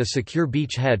provide a secure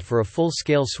beach head for a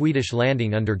full-scale Swedish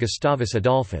landing under Gustavus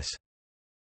Adolphus.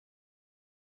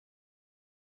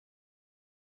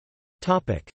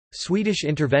 Swedish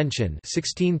intervention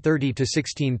 1630 to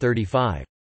 1635.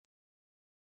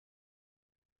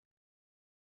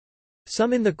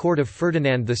 Some in the court of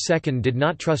Ferdinand II did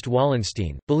not trust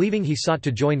Wallenstein, believing he sought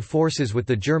to join forces with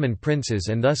the German princes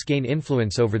and thus gain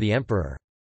influence over the emperor.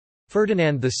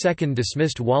 Ferdinand II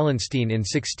dismissed Wallenstein in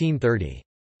 1630.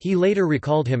 He later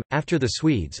recalled him, after the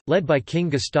Swedes, led by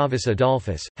King Gustavus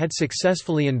Adolphus, had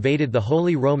successfully invaded the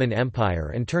Holy Roman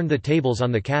Empire and turned the tables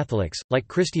on the Catholics. Like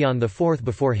Christian IV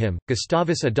before him,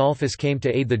 Gustavus Adolphus came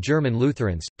to aid the German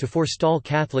Lutherans, to forestall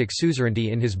Catholic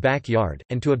suzerainty in his backyard,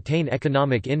 and to obtain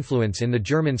economic influence in the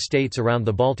German states around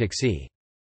the Baltic Sea.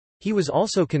 He was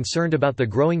also concerned about the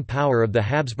growing power of the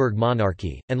Habsburg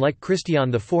monarchy, and like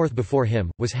Christian IV before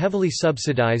him, was heavily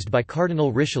subsidized by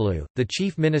Cardinal Richelieu, the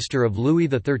chief minister of Louis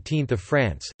XIII of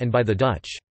France, and by the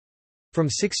Dutch. From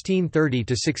 1630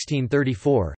 to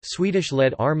 1634,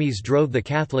 Swedish-led armies drove the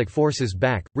Catholic forces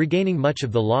back, regaining much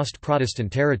of the lost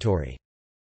Protestant territory.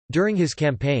 During his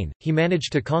campaign, he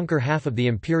managed to conquer half of the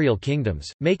imperial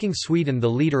kingdoms, making Sweden the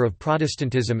leader of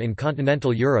Protestantism in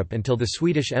continental Europe until the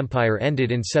Swedish Empire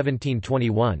ended in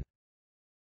 1721.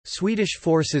 Swedish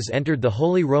forces entered the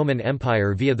Holy Roman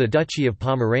Empire via the Duchy of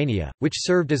Pomerania, which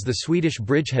served as the Swedish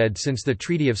bridgehead since the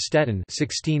Treaty of Stettin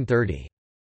 1630.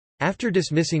 After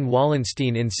dismissing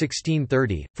Wallenstein in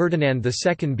 1630, Ferdinand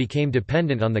II became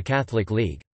dependent on the Catholic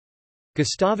League.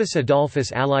 Gustavus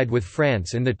Adolphus allied with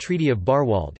France in the Treaty of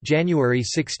Barwald, January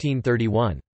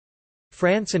 1631.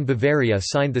 France and Bavaria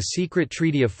signed the secret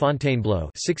Treaty of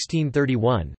Fontainebleau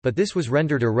 1631, but this was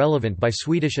rendered irrelevant by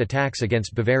Swedish attacks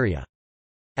against Bavaria.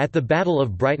 At the Battle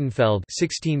of Breitenfeld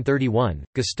 1631,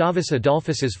 Gustavus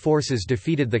Adolphus's forces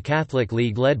defeated the Catholic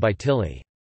League led by Tilly.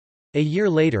 A year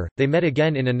later, they met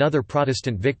again in another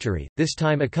Protestant victory, this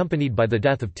time accompanied by the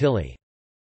death of Tilly.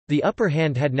 The upper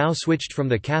hand had now switched from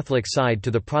the Catholic side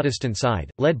to the Protestant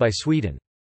side, led by Sweden.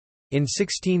 In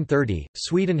 1630,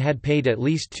 Sweden had paid at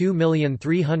least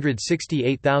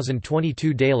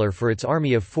 2,368,022 daler for its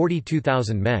army of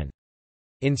 42,000 men.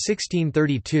 In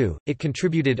 1632, it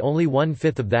contributed only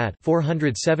one-fifth of that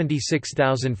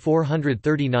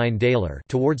 476,439 daler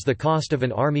towards the cost of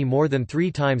an army more than 3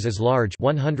 times as large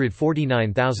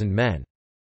 149,000 men.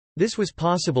 This was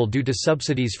possible due to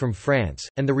subsidies from France,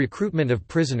 and the recruitment of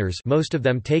prisoners, most of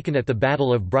them taken at the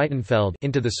Battle of Breitenfeld,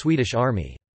 into the Swedish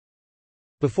army.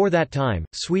 Before that time,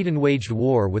 Sweden waged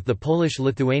war with the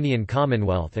Polish-Lithuanian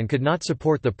Commonwealth and could not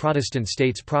support the Protestant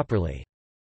states properly.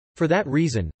 For that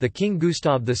reason, the King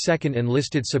Gustav II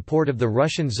enlisted support of the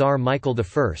Russian Tsar Michael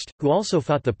I, who also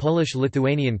fought the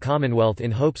Polish-Lithuanian Commonwealth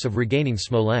in hopes of regaining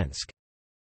Smolensk.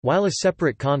 While a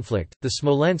separate conflict, the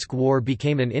Smolensk War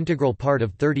became an integral part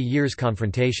of 30 Years'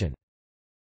 confrontation.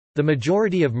 The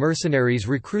majority of mercenaries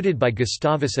recruited by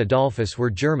Gustavus Adolphus were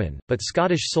German, but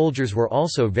Scottish soldiers were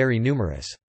also very numerous.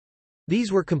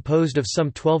 These were composed of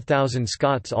some 12,000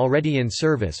 Scots already in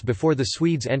service before the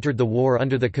Swedes entered the war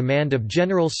under the command of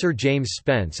General Sir James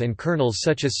Spence and colonels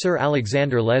such as Sir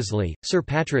Alexander Leslie, Sir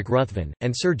Patrick Ruthven,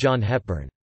 and Sir John Hepburn.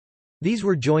 These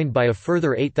were joined by a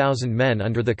further 8,000 men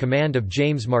under the command of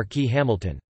James Marquis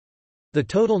Hamilton. The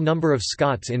total number of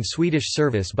Scots in Swedish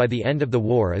service by the end of the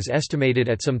war is estimated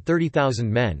at some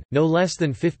 30,000 men, no less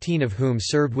than 15 of whom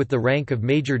served with the rank of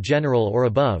Major General or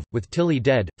above. With Tilly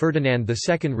dead, Ferdinand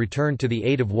II returned to the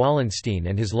aid of Wallenstein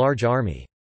and his large army.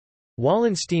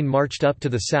 Wallenstein marched up to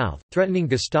the south, threatening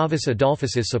Gustavus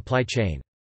Adolphus's supply chain.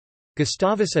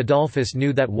 Gustavus Adolphus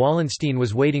knew that Wallenstein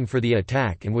was waiting for the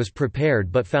attack and was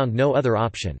prepared but found no other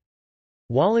option.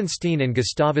 Wallenstein and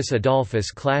Gustavus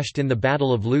Adolphus clashed in the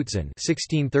Battle of Lutzen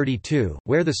 1632,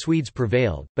 where the Swedes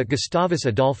prevailed, but Gustavus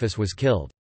Adolphus was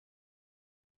killed.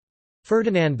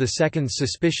 Ferdinand II's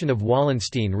suspicion of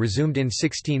Wallenstein resumed in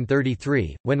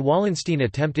 1633, when Wallenstein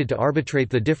attempted to arbitrate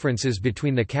the differences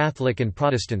between the Catholic and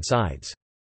Protestant sides.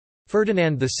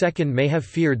 Ferdinand II may have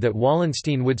feared that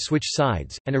Wallenstein would switch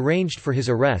sides, and arranged for his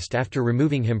arrest after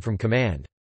removing him from command.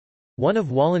 One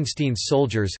of Wallenstein's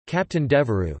soldiers, Captain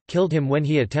Devereux, killed him when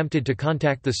he attempted to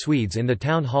contact the Swedes in the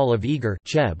town hall of Eger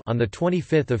on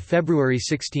 25 February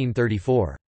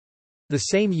 1634. The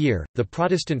same year, the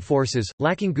Protestant forces,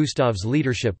 lacking Gustav's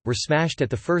leadership, were smashed at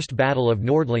the First Battle of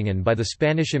Nordlingen by the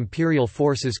Spanish imperial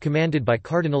forces commanded by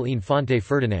Cardinal Infante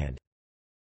Ferdinand.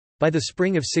 By the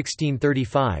spring of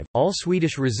 1635, all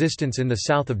Swedish resistance in the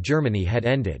south of Germany had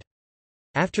ended.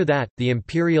 After that, the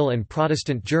Imperial and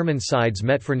Protestant German sides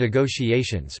met for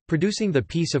negotiations, producing the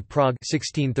Peace of Prague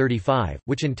 1635,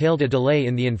 which entailed a delay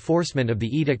in the enforcement of the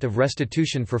Edict of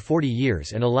Restitution for 40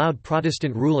 years and allowed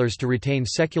Protestant rulers to retain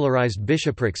secularized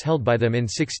bishoprics held by them in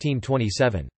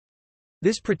 1627.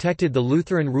 This protected the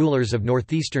Lutheran rulers of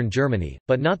northeastern Germany,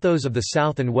 but not those of the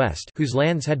south and west, whose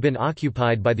lands had been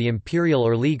occupied by the Imperial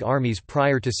or League armies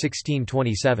prior to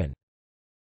 1627.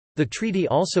 The treaty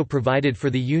also provided for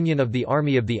the union of the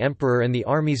army of the Emperor and the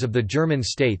armies of the German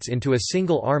states into a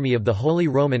single army of the Holy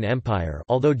Roman Empire,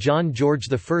 although John George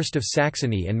I of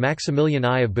Saxony and Maximilian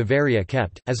I of Bavaria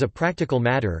kept, as a practical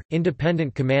matter,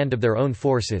 independent command of their own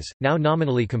forces, now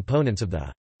nominally components of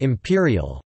the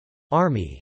imperial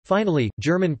army. Finally,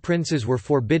 German princes were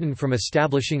forbidden from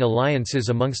establishing alliances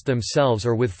amongst themselves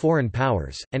or with foreign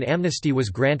powers, and amnesty was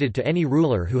granted to any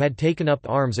ruler who had taken up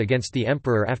arms against the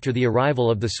emperor after the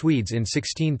arrival of the Swedes in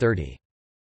 1630.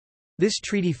 This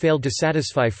treaty failed to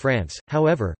satisfy France,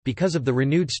 however, because of the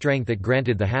renewed strength it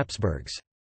granted the Habsburgs.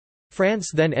 France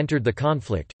then entered the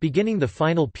conflict, beginning the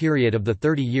final period of the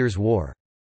 30 Years' War.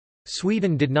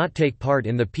 Sweden did not take part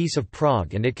in the Peace of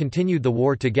Prague and it continued the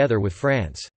war together with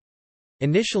France.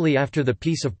 Initially after the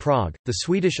Peace of Prague, the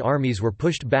Swedish armies were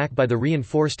pushed back by the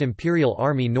reinforced Imperial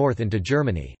Army north into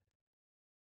Germany.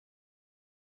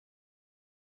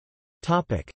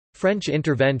 French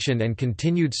intervention and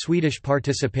continued Swedish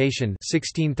participation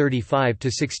 1635 to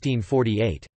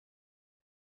 1648.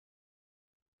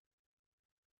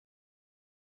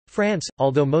 France,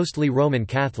 although mostly Roman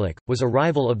Catholic, was a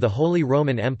rival of the Holy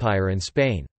Roman Empire and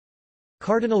Spain.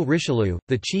 Cardinal Richelieu,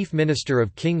 the chief minister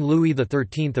of King Louis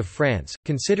XIII of France,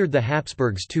 considered the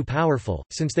Habsburgs too powerful,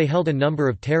 since they held a number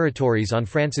of territories on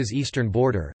France's eastern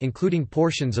border, including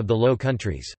portions of the Low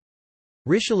Countries.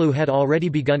 Richelieu had already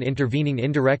begun intervening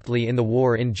indirectly in the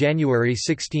war in January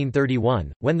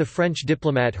 1631, when the French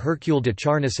diplomat Hercule de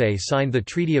Charnacé signed the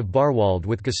Treaty of Barwald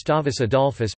with Gustavus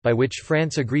Adolphus, by which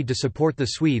France agreed to support the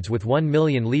Swedes with 1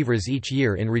 million livres each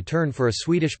year in return for a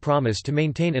Swedish promise to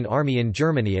maintain an army in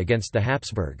Germany against the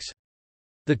Habsburgs.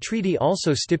 The treaty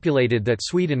also stipulated that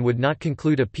Sweden would not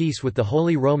conclude a peace with the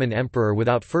Holy Roman Emperor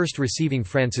without first receiving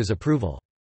France's approval.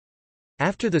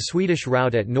 After the Swedish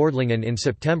rout at Nordlingen in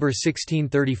September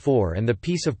 1634 and the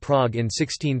Peace of Prague in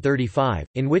 1635,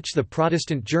 in which the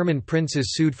Protestant German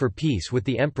princes sued for peace with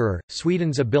the emperor,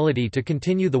 Sweden's ability to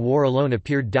continue the war alone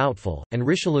appeared doubtful, and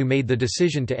Richelieu made the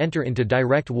decision to enter into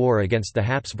direct war against the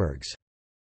Habsburgs.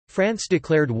 France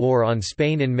declared war on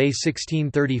Spain in May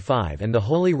 1635 and the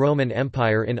Holy Roman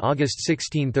Empire in August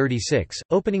 1636,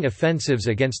 opening offensives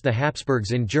against the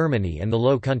Habsburgs in Germany and the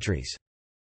Low Countries.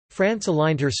 France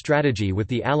aligned her strategy with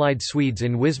the allied Swedes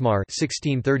in Wismar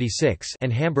 1636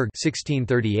 and Hamburg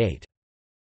 1638.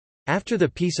 After the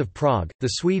Peace of Prague,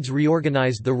 the Swedes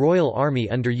reorganized the Royal Army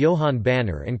under Johann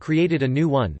Banner and created a new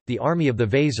one, the Army of the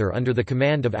Weser under the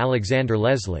command of Alexander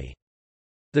Leslie.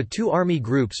 The two army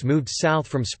groups moved south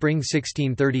from spring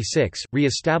 1636,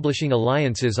 re-establishing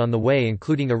alliances on the way,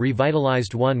 including a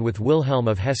revitalized one with Wilhelm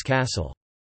of Hesse-Kassel.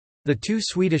 The two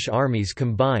Swedish armies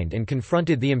combined and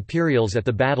confronted the Imperials at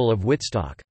the Battle of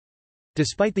Wittstock.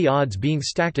 Despite the odds being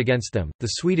stacked against them, the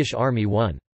Swedish army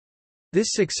won. This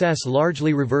success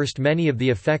largely reversed many of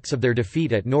the effects of their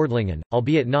defeat at Nordlingen,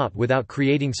 albeit not without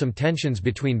creating some tensions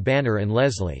between Banner and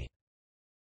Leslie.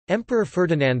 Emperor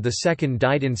Ferdinand II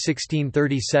died in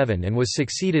 1637 and was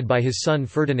succeeded by his son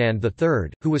Ferdinand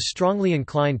III, who was strongly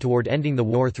inclined toward ending the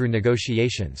war through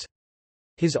negotiations.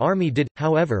 His army did,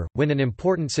 however, win an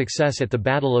important success at the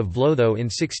Battle of Vlotho in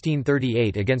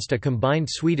 1638 against a combined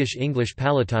Swedish-English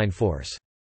Palatine force.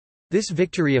 This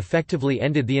victory effectively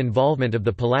ended the involvement of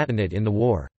the Palatinate in the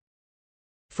war.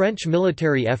 French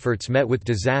military efforts met with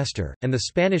disaster, and the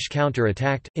Spanish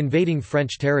counter-attacked, invading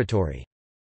French territory.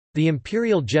 The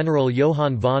imperial general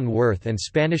Johann von Werth and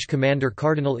Spanish commander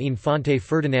Cardinal Infante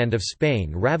Ferdinand of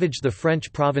Spain ravaged the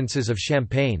French provinces of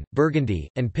Champagne, Burgundy,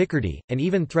 and Picardy, and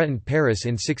even threatened Paris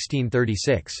in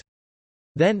 1636.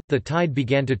 Then, the tide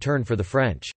began to turn for the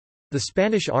French. The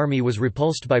Spanish army was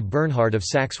repulsed by Bernhard of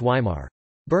Saxe-Weimar.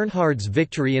 Bernhard's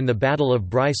victory in the Battle of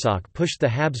Breisach pushed the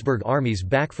Habsburg armies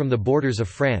back from the borders of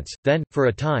France. Then, for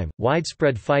a time,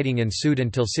 widespread fighting ensued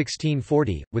until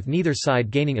 1640, with neither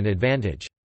side gaining an advantage.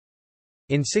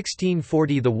 In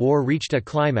 1640 the war reached a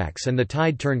climax and the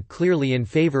tide turned clearly in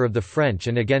favor of the French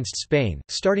and against Spain,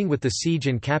 starting with the siege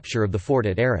and capture of the fort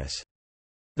at Arras.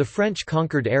 The French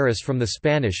conquered Arras from the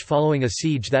Spanish following a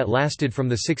siege that lasted from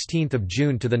 16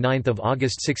 June to 9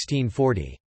 August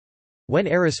 1640. When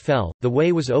Arras fell, the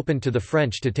way was opened to the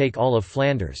French to take all of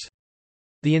Flanders.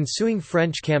 The ensuing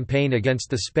French campaign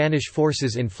against the Spanish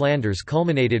forces in Flanders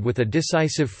culminated with a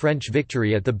decisive French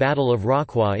victory at the Battle of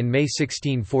Rocroi in May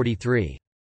 1643.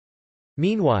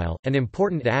 Meanwhile, an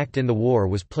important act in the war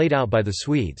was played out by the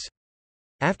Swedes.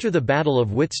 After the Battle of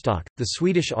Wittstock, the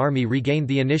Swedish army regained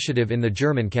the initiative in the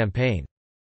German campaign.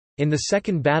 In the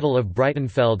Second Battle of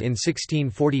Breitenfeld in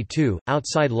 1642,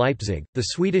 outside Leipzig, the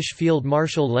Swedish Field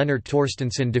Marshal Lennart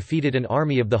Torstensson defeated an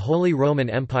army of the Holy Roman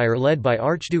Empire led by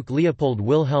Archduke Leopold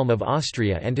Wilhelm of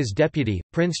Austria and his deputy,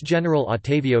 Prince General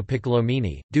Ottavio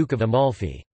Piccolomini, Duke of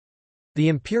Amalfi. The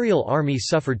imperial army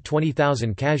suffered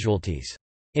 20,000 casualties.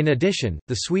 In addition,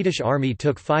 the Swedish army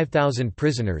took 5,000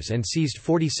 prisoners and seized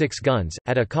 46 guns,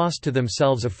 at a cost to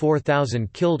themselves of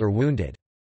 4,000 killed or wounded.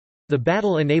 The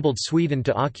battle enabled Sweden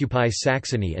to occupy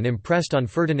Saxony and impressed on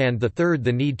Ferdinand III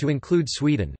the need to include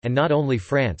Sweden, and not only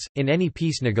France, in any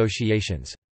peace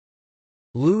negotiations.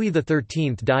 Louis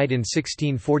XIII died in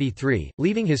 1643,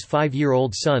 leaving his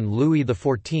 5-year-old son Louis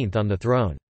XIV on the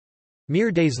throne.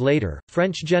 Mere days later,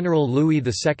 French General Louis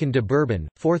II de Bourbon,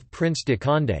 4th Prince de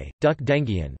Condé, Duc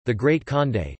d'Enghien, the Great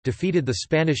Condé, defeated the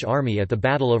Spanish army at the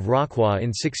Battle of Rocroi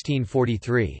in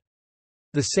 1643.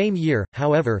 The same year,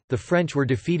 however, the French were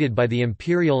defeated by the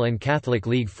Imperial and Catholic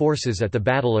League forces at the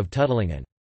Battle of Tuttlingen.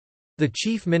 The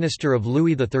chief minister of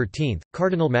Louis XIII,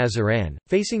 Cardinal Mazarin,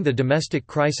 facing the domestic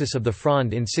crisis of the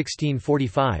Fronde in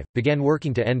 1645, began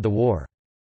working to end the war.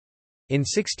 In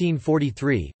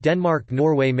 1643,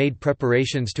 Denmark-Norway made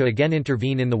preparations to again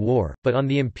intervene in the war, but on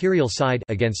the imperial side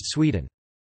against Sweden.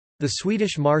 The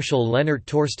Swedish Marshal Lennart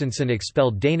Torstensson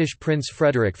expelled Danish Prince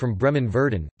Frederick from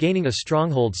Bremen-Verden, gaining a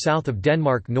stronghold south of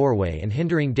Denmark-Norway and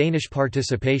hindering Danish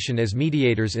participation as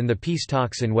mediators in the peace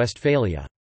talks in Westphalia.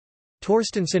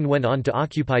 Torstensson went on to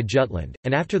occupy Jutland,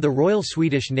 and after the Royal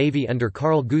Swedish Navy under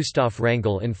Carl Gustaf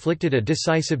Wrangel inflicted a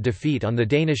decisive defeat on the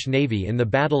Danish Navy in the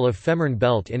Battle of Fehmarn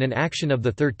Belt in an action of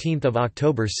 13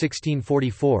 October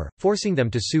 1644, forcing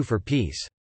them to sue for peace.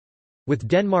 With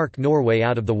Denmark-Norway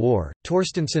out of the war,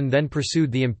 Torstensson then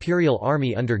pursued the imperial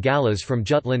army under Gallas from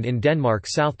Jutland in Denmark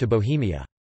south to Bohemia.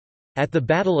 At the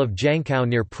Battle of Jankow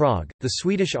near Prague, the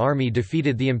Swedish army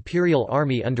defeated the imperial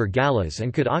army under Gallas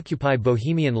and could occupy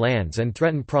Bohemian lands and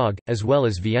threaten Prague, as well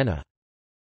as Vienna.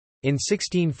 In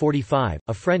 1645,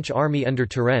 a French army under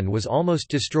Turenne was almost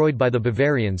destroyed by the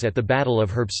Bavarians at the Battle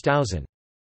of Herbsthausen.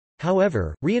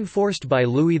 However, reinforced by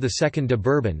Louis II de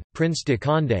Bourbon, Prince de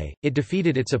Condé, it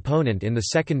defeated its opponent in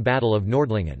the Second Battle of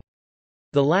Nordlingen.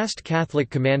 The last Catholic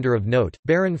commander of note,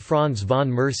 Baron Franz von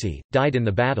Mercy, died in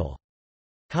the battle.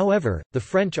 However, the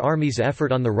French army's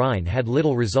effort on the Rhine had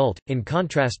little result, in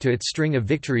contrast to its string of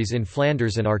victories in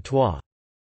Flanders and Artois.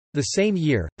 The same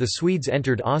year, the Swedes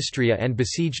entered Austria and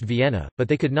besieged Vienna, but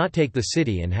they could not take the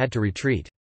city and had to retreat.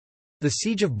 The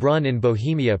siege of Brunn in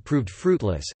Bohemia proved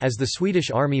fruitless, as the Swedish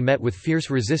army met with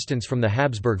fierce resistance from the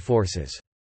Habsburg forces.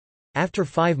 After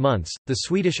 5 months, the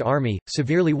Swedish army,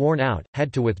 severely worn out,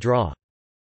 had to withdraw.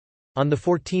 On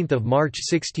 14 March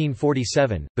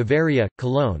 1647, Bavaria,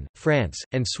 Cologne, France,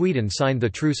 and Sweden signed the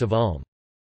Truce of Ulm.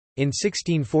 In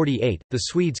 1648, the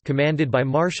Swedes commanded by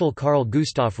Marshal Carl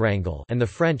Gustaf Wrangel and the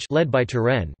French led by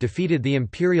Turenne defeated the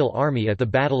imperial army at the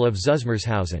Battle of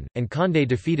Zusmarshausen, and Condé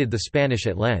defeated the Spanish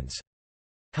at Lens.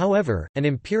 However, an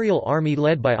imperial army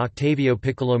led by Octavio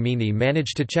Piccolomini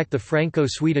managed to check the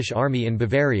Franco-Swedish army in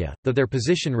Bavaria, though their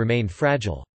position remained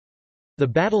fragile. The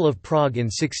Battle of Prague in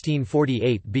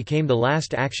 1648 became the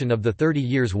last action of the 30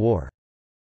 Years' War.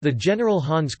 The general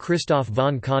Hans Christoph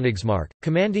von Königsmarck,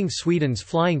 commanding Sweden's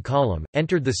flying column,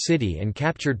 entered the city and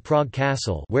captured Prague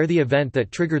Castle, where the event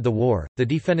that triggered the war, the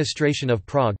defenestration of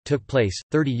Prague, took place,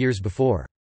 30 years before.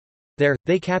 There,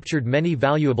 they captured many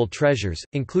valuable treasures,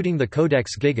 including the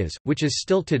Codex Gigas, which is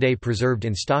still today preserved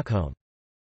in Stockholm.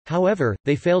 However,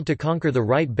 they failed to conquer the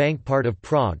right bank part of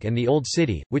Prague and the Old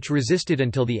City, which resisted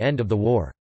until the end of the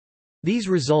war. These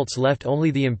results left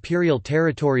only the imperial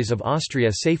territories of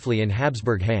Austria safely in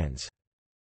Habsburg hands.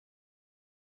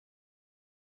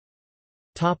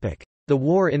 The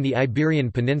war in the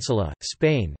Iberian Peninsula,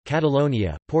 Spain,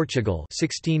 Catalonia, Portugal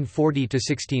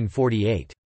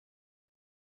 1640–1648.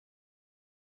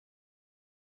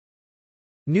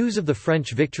 News of the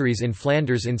French victories in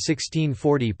Flanders in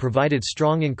 1640 provided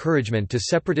strong encouragement to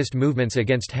separatist movements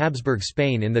against Habsburg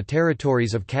Spain in the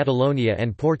territories of Catalonia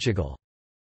and Portugal.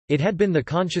 It had been the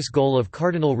conscious goal of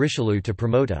Cardinal Richelieu to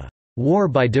promote a «war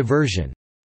by diversion»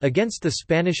 against the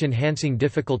Spanish, enhancing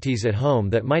difficulties at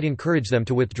home that might encourage them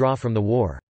to withdraw from the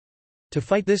war. To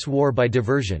fight this war by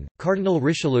diversion, Cardinal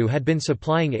Richelieu had been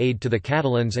supplying aid to the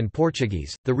Catalans and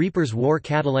Portuguese. The Reapers' War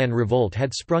Catalan revolt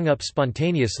had sprung up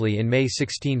spontaneously in May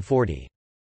 1640.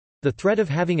 The threat of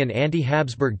having an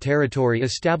anti-Habsburg territory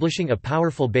establishing a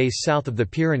powerful base south of the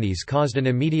Pyrenees caused an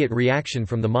immediate reaction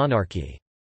from the monarchy.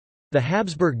 The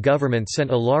Habsburg government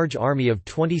sent a large army of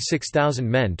 26,000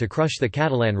 men to crush the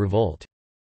Catalan revolt.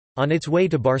 On its way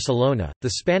to Barcelona, the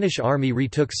Spanish army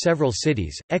retook several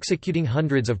cities, executing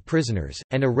hundreds of prisoners,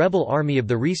 and a rebel army of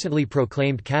the recently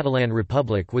proclaimed Catalan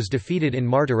Republic was defeated in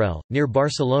Martorell, near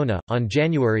Barcelona, on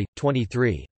January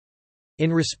 23.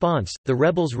 In response, the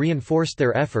rebels reinforced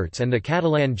their efforts and the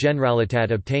Catalan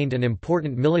Generalitat obtained an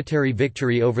important military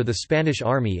victory over the Spanish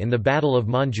army in the Battle of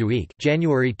Montjuïc,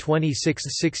 January 26,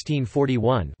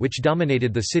 1641, which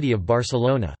dominated the city of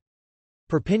Barcelona.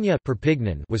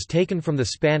 Perpignan was taken from the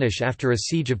Spanish after a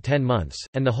siege of 10 months,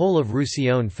 and the whole of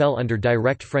Roussillon fell under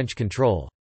direct French control.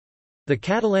 The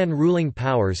Catalan ruling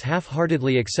powers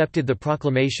half-heartedly accepted the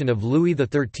proclamation of Louis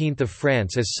XIII of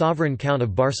France as sovereign Count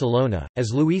of Barcelona.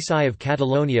 As Louis I of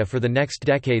Catalonia for the next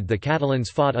decade, the Catalans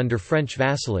fought under French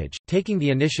vassalage, taking the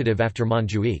initiative after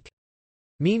Montjuïc.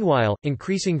 Meanwhile,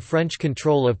 increasing French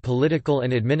control of political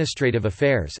and administrative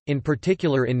affairs, in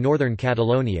particular in northern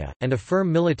Catalonia, and a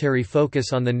firm military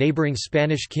focus on the neighbouring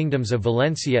Spanish kingdoms of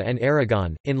Valencia and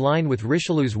Aragon, in line with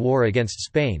Richelieu's war against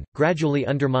Spain, gradually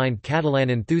undermined Catalan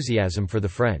enthusiasm for the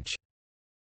French.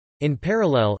 In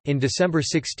parallel, in December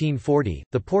 1640,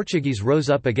 the Portuguese rose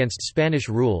up against Spanish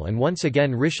rule and once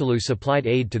again Richelieu supplied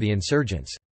aid to the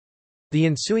insurgents. The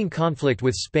ensuing conflict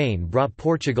with Spain brought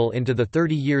Portugal into the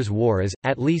 30 Years' War as,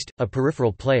 at least, a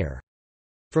peripheral player.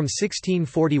 From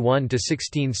 1641 to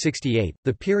 1668,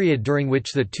 the period during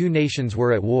which the two nations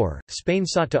were at war, Spain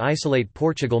sought to isolate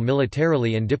Portugal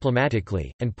militarily and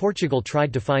diplomatically, and Portugal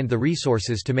tried to find the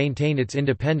resources to maintain its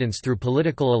independence through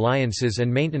political alliances and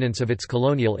maintenance of its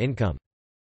colonial income.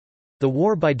 The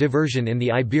war by diversion in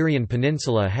the Iberian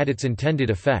Peninsula had its intended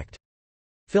effect.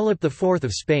 Philip IV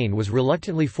of Spain was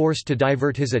reluctantly forced to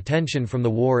divert his attention from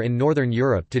the war in northern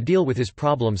Europe to deal with his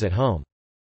problems at home.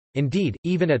 Indeed,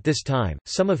 even at this time,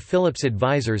 some of Philip's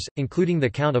advisors, including the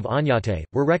Count of Oñate,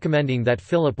 were recommending that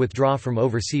Philip withdraw from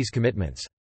overseas commitments.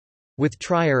 With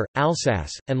Trier,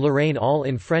 Alsace, and Lorraine all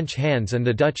in French hands and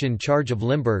the Dutch in charge of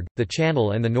Limburg, the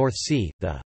Channel and the North Sea,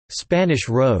 the Spanish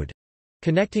Road,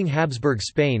 connecting Habsburg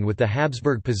Spain with the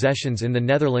Habsburg possessions in the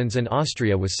Netherlands and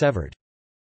Austria was severed.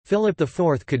 Philip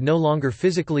IV could no longer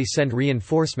physically send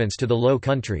reinforcements to the Low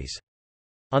Countries.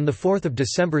 On 4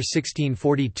 December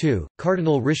 1642,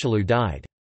 Cardinal Richelieu died.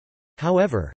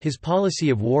 However, his policy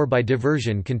of war by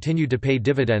diversion continued to pay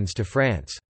dividends to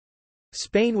France.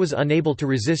 Spain was unable to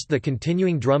resist the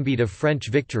continuing drumbeat of French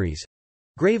victories.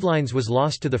 Gravelines was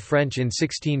lost to the French in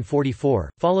 1644,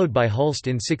 followed by Hulst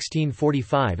in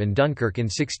 1645 and Dunkirk in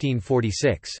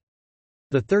 1646.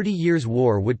 The 30 Years'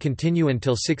 War would continue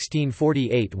until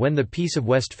 1648 when the Peace of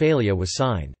Westphalia was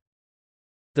signed.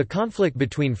 The conflict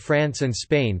between France and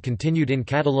Spain continued in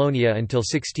Catalonia until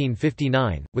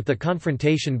 1659, with the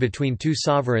confrontation between two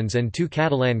sovereigns and two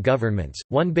Catalan governments,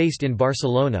 one based in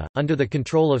Barcelona, under the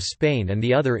control of Spain, and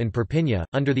the other in Perpiñá,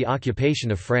 under the occupation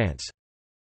of France.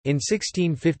 In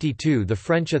 1652 the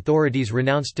French authorities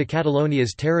renounced to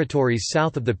Catalonia's territories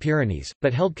south of the Pyrenees,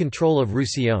 but held control of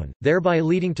Roussillon, thereby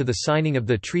leading to the signing of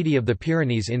the Treaty of the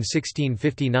Pyrenees in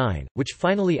 1659, which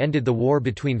finally ended the war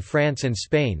between France and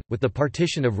Spain, with the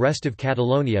partition of rest of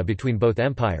Catalonia between both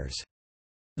empires.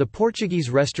 The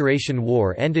Portuguese Restoration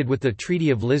War ended with the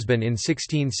Treaty of Lisbon in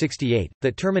 1668,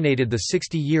 that terminated the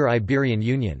 60-year Iberian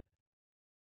Union.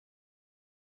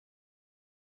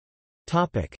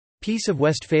 Peace of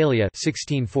Westphalia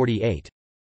 1648.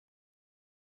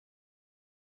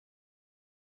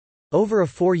 Over a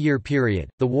 4-year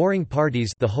period, the warring parties,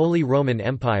 the Holy Roman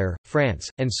Empire, France,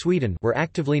 and Sweden, were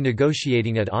actively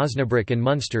negotiating at Osnabrück and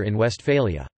Münster in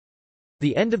Westphalia.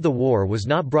 The end of the war was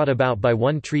not brought about by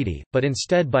one treaty, but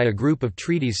instead by a group of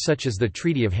treaties such as the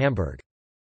Treaty of Hamburg.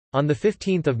 On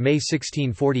 15 May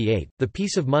 1648, the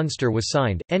Peace of Münster was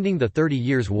signed, ending the 30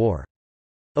 Years' War.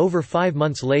 Over 5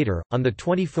 months later, on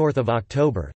 24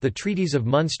 October, the treaties of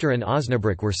Münster and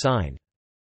Osnabrück were signed.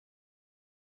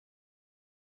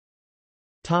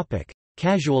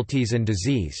 Casualties and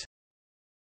disease.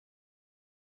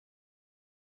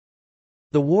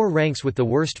 The war ranks with the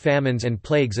worst famines and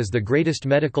plagues as the greatest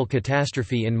medical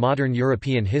catastrophe in modern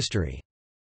European history.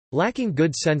 Lacking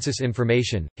good census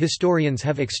information, historians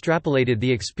have extrapolated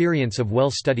the experience of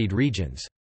well-studied regions.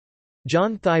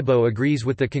 John Thibault agrees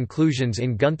with the conclusions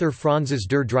in Gunther Franz's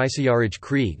Der Dreißigjährige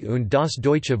Krieg und das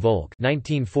deutsche Volk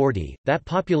 1940, that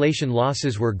population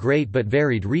losses were great but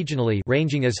varied regionally,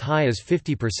 ranging as high as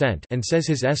 50%, and says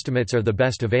his estimates are the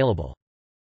best available.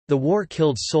 The war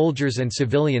killed soldiers and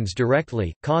civilians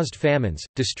directly, caused famines,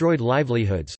 destroyed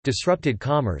livelihoods, disrupted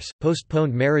commerce,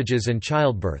 postponed marriages and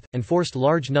childbirth, and forced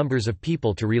large numbers of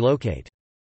people to relocate.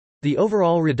 The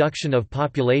overall reduction of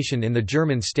population in the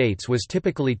German states was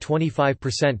typically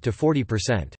 25% to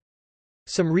 40%.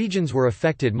 Some regions were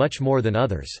affected much more than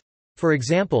others. For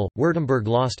example, Württemberg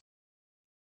lost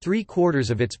 3/4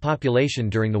 of its population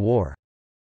during the war.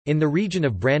 In the region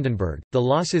of Brandenburg, the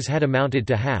losses had amounted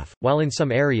to half, while in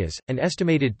some areas, an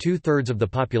estimated 2/3 of the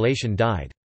population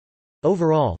died.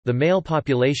 Overall, the male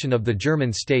population of the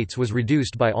German states was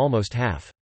reduced by almost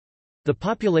half. The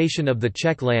population of the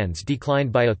Czech lands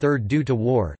declined by 1/3 due to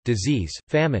war, disease,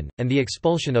 famine, and the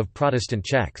expulsion of Protestant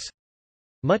Czechs.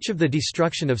 Much of the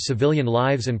destruction of civilian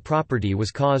lives and property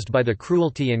was caused by the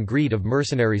cruelty and greed of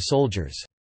mercenary soldiers.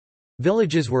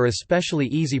 Villages were especially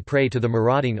easy prey to the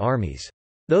marauding armies.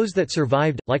 Those that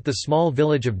survived, like the small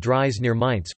village of Dries near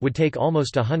Mainz, would take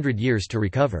almost 100 years to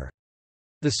recover.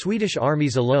 The Swedish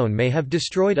armies alone may have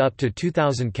destroyed up to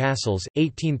 2,000 castles,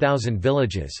 18,000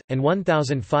 villages, and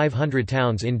 1,500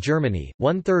 towns in Germany,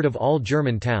 1/3 of all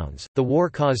German towns. The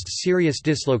war caused serious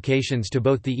dislocations to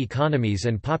both the economies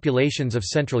and populations of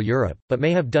Central Europe, but may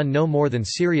have done no more than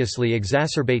seriously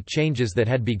exacerbate changes that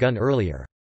had begun earlier.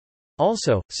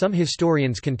 Also, some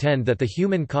historians contend that the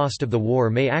human cost of the war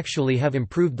may actually have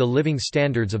improved the living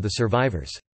standards of the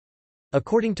survivors.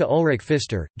 According to Ulrich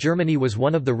Pfister, Germany was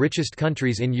one of the richest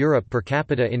countries in Europe per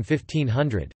capita in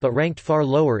 1500, but ranked far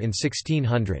lower in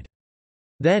 1600.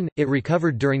 Then, it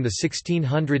recovered during the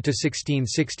 1600 to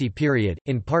 1660 period,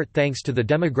 in part thanks to the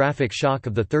demographic shock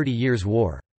of the 30 Years'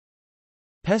 War.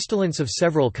 Pestilence of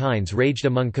several kinds raged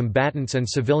among combatants and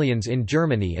civilians in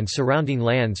Germany and surrounding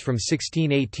lands from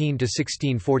 1618 to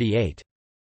 1648.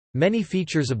 Many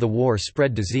features of the war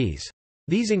spread disease.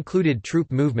 These included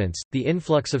troop movements, the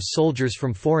influx of soldiers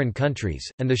from foreign countries,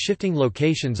 and the shifting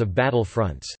locations of battle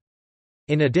fronts.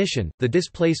 In addition, the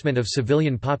displacement of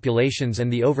civilian populations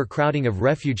and the overcrowding of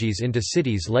refugees into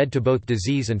cities led to both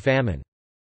disease and famine.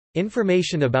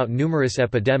 Information about numerous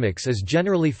epidemics is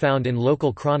generally found in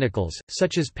local chronicles,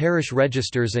 such as parish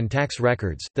registers and tax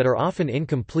records, that are often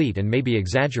incomplete and may be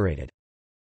exaggerated.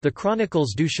 The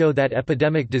chronicles do show that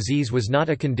epidemic disease was not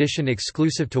a condition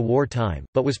exclusive to wartime,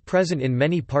 but was present in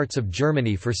many parts of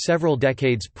Germany for several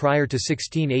decades prior to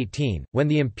 1618, when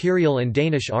the Imperial and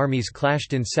Danish armies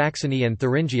clashed in Saxony and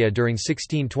Thuringia during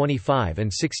 1625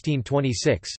 and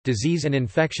 1626. Disease and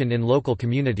infection in local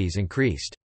communities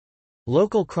increased.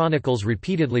 Local chronicles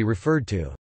repeatedly referred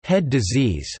to head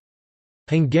disease,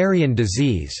 Hungarian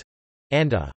disease,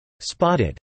 and a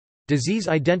spotted disease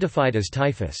identified as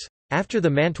typhus. After the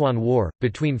Mantuan War,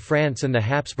 between France and the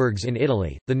Habsburgs in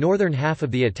Italy, the northern half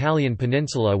of the Italian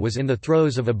peninsula was in the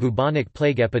throes of a bubonic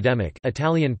plague epidemic,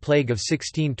 Italian plague of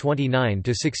 1629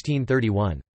 to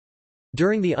 1631.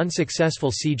 During the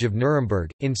unsuccessful siege of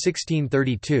Nuremberg, in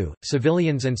 1632,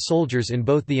 civilians and soldiers in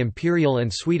both the Imperial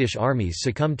and Swedish armies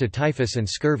succumbed to typhus and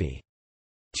scurvy.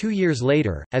 2 years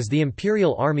later, as the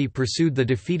Imperial army pursued the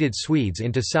defeated Swedes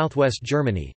into southwest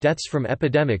Germany, deaths from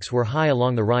epidemics were high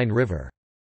along the Rhine River.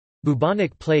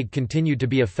 Bubonic plague continued to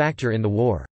be a factor in the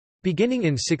war. Beginning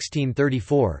in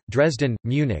 1634, Dresden,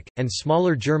 Munich, and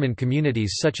smaller German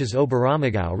communities such as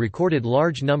Oberammergau recorded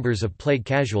large numbers of plague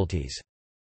casualties.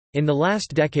 In the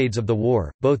last decades of the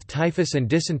war, both typhus and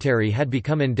dysentery had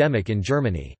become endemic in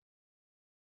Germany.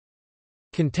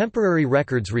 Contemporary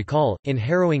records recall, in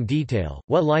harrowing detail,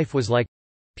 what life was like.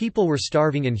 People were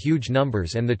starving in huge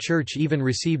numbers and the church even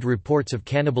received reports of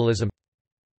cannibalism.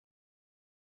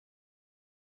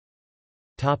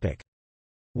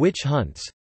 Witch hunts.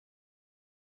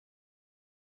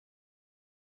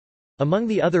 Among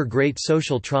the other great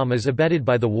social traumas abetted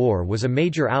by the war was a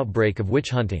major outbreak of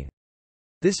witch hunting.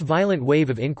 This violent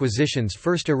wave of inquisitions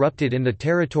first erupted in the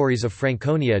territories of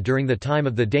Franconia during the time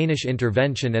of the Danish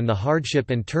intervention, and the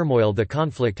hardship and turmoil the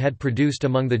conflict had produced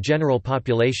among the general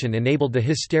population enabled the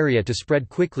hysteria to spread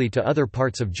quickly to other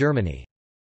parts of Germany.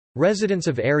 Residents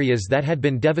of areas that had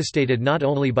been devastated not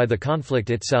only by the conflict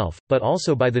itself, but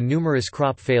also by the numerous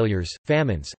crop failures,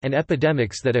 famines, and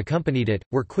epidemics that accompanied it,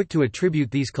 were quick to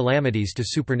attribute these calamities to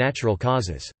supernatural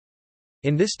causes.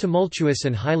 In this tumultuous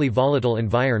and highly volatile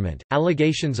environment,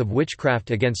 allegations of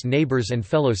witchcraft against neighbors and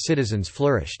fellow citizens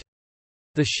flourished.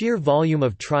 The sheer volume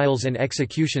of trials and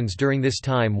executions during this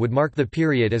time would mark the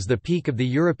period as the peak of the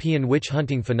European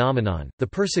witch-hunting phenomenon. The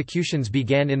persecutions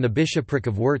began in the bishopric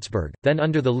of Würzburg, then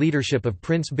under the leadership of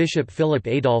Prince Bishop Philipp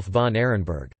Adolf von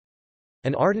Ehrenberg.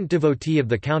 An ardent devotee of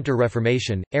the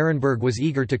Counter-Reformation, Ehrenberg was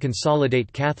eager to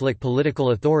consolidate Catholic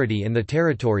political authority in the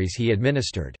territories he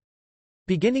administered.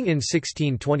 Beginning in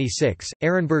 1626,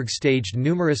 Ehrenberg staged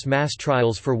numerous mass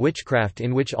trials for witchcraft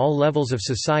in which all levels of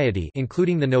society,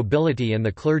 including the nobility and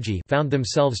the clergy, found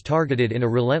themselves targeted in a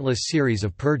relentless series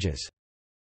of purges.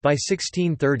 By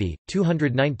 1630,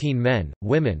 219 men,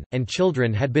 women, and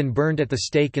children had been burned at the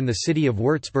stake in the city of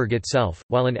Würzburg itself,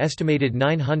 while an estimated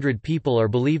 900 people are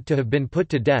believed to have been put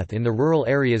to death in the rural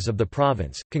areas of the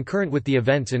province. Concurrent with the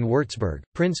events in Würzburg,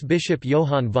 Prince Bishop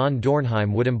Johann von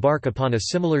Dornheim would embark upon a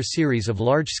similar series of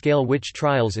large-scale witch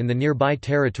trials in the nearby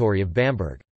territory of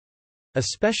Bamberg. A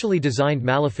specially designed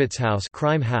Malefizhouse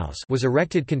crime house was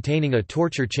erected containing a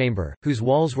torture chamber, whose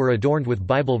walls were adorned with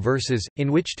Bible verses,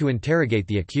 in which to interrogate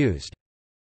the accused.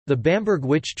 The Bamberg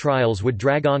witch trials would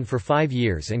drag on for 5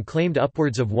 years and claimed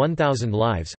upwards of 1,000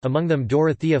 lives, among them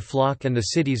Dorothea Flock and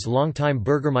the city's longtime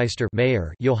burgermeister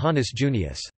mayor Johannes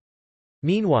Junius.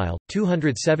 Meanwhile,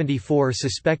 274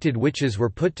 suspected witches were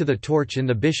put to the torch in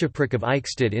the bishopric of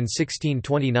Eichstätt in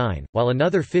 1629, while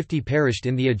another 50 perished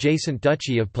in the adjacent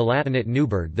duchy of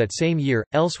Palatinate-Neuburg that same year.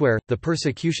 Elsewhere, the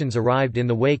persecutions arrived in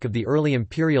the wake of the early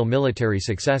imperial military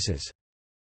successes.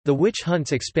 The witch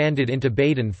hunts expanded into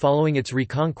Baden following its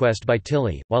reconquest by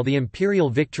Tilly, while the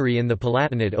imperial victory in the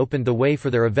Palatinate opened the way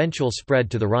for their eventual spread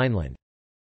to the Rhineland.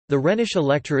 The Rhenish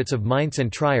electorates of Mainz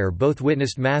and Trier both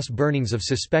witnessed mass burnings of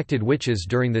suspected witches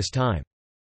during this time.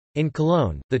 In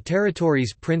Cologne, the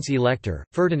territory's Prince-Elector,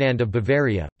 Ferdinand of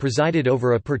Bavaria, presided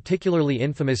over a particularly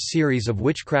infamous series of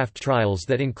witchcraft trials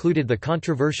that included the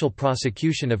controversial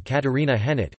prosecution of Katharina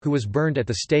Hennet, who was burned at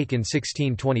the stake in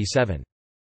 1627.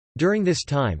 During this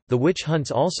time, the witch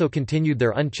hunts also continued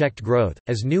their unchecked growth,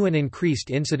 as new and increased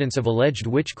incidents of alleged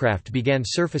witchcraft began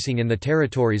surfacing in the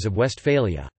territories of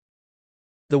Westphalia.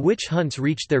 The witch hunts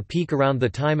reached their peak around the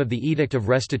time of the Edict of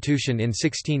Restitution in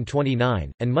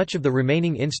 1629, and much of the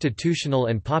remaining institutional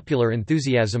and popular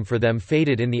enthusiasm for them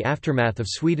faded in the aftermath of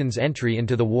Sweden's entry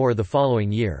into the war the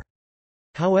following year.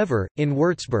 However, in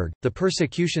Würzburg, the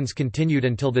persecutions continued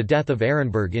until the death of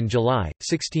Ehrenberg in July,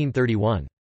 1631.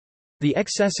 The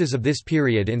excesses of this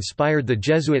period inspired the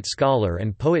Jesuit scholar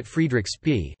and poet Friedrich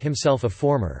Spee, himself a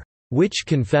former witch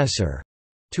confessor,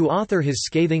 to author his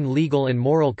scathing legal and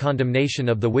moral condemnation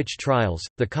of the witch trials,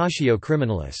 the Cautio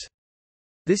Criminalis.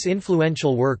 This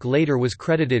influential work later was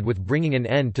credited with bringing an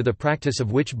end to the practice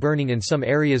of witch burning in some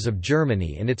areas of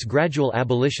Germany and its gradual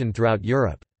abolition throughout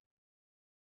Europe.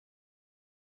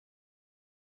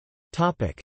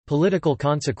 Political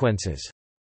consequences.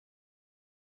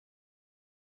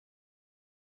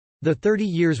 The 30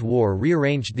 Years' War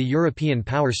rearranged the European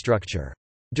power structure.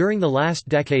 During the last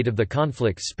decade of the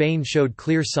conflict, Spain showed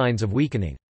clear signs of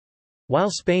weakening. While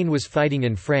Spain was fighting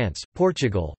in France,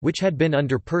 Portugal, which had been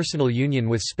under personal union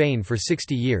with Spain for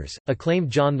 60 years, acclaimed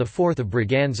John IV of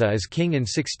Braganza as king in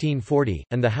 1640,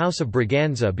 and the House of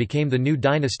Braganza became the new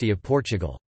dynasty of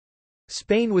Portugal.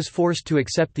 Spain was forced to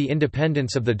accept the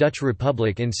independence of the Dutch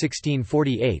Republic in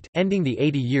 1648, ending the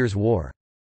 80 Years' War.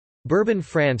 Bourbon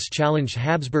France challenged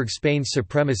Habsburg Spain's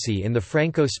supremacy in the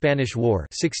Franco-Spanish War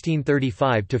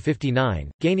 1635–59,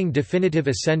 gaining definitive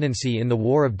ascendancy in the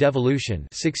War of Devolution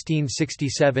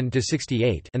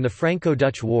 1667–68 and the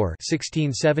Franco-Dutch War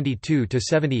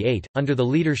 1672–78, under the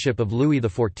leadership of Louis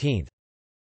XIV.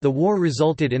 The war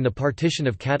resulted in the partition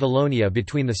of Catalonia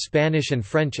between the Spanish and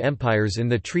French empires in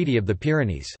the Treaty of the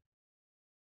Pyrenees.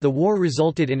 The war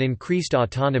resulted in increased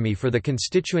autonomy for the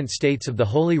constituent states of the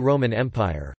Holy Roman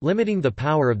Empire, limiting the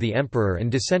power of the emperor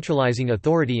and decentralizing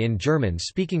authority in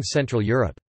German-speaking Central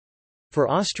Europe. For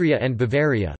Austria and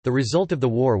Bavaria, the result of the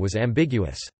war was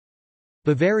ambiguous.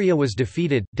 Bavaria was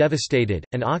defeated, devastated,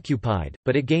 and occupied,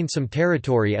 but it gained some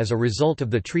territory as a result of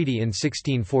the treaty in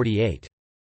 1648.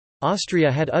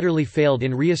 Austria had utterly failed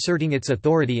in reasserting its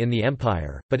authority in the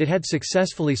empire, but it had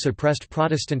successfully suppressed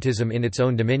Protestantism in its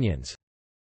own dominions.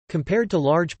 Compared to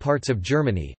large parts of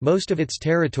Germany, most of its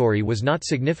territory was not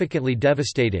significantly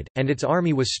devastated, and its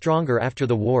army was stronger after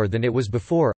the war than it was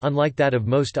before, unlike that of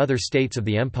most other states of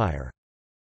the empire.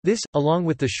 This, along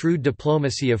with the shrewd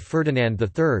diplomacy of Ferdinand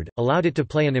III, allowed it to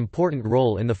play an important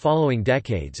role in the following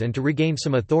decades and to regain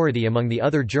some authority among the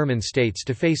other German states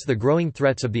to face the growing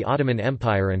threats of the Ottoman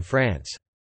Empire and France.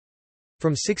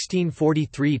 From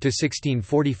 1643 to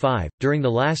 1645, during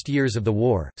the last years of the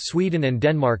war, Sweden and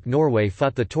Denmark-Norway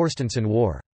fought the Torstenson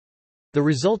War. The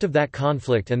result of that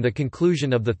conflict and the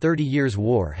conclusion of the 30 Years'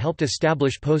 War helped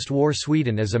establish post-war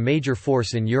Sweden as a major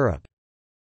force in Europe.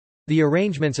 The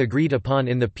arrangements agreed upon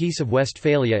in the Peace of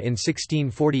Westphalia in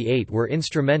 1648 were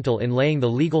instrumental in laying the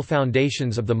legal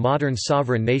foundations of the modern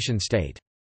sovereign nation-state.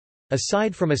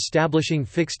 Aside from establishing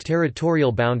fixed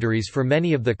territorial boundaries for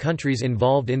many of the countries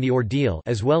involved in the ordeal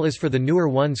as well as for the newer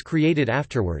ones created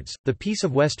afterwards, the Peace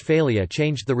of Westphalia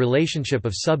changed the relationship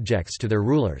of subjects to their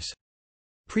rulers.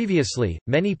 Previously,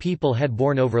 many people had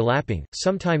borne overlapping,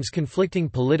 sometimes conflicting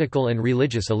political and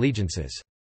religious allegiances.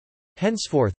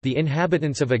 Henceforth, the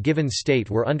inhabitants of a given state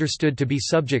were understood to be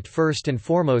subject first and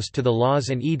foremost to the laws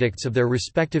and edicts of their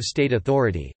respective state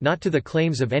authority, not to the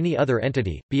claims of any other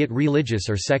entity, be it religious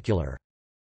or secular.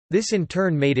 This in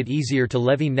turn made it easier to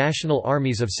levy national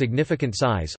armies of significant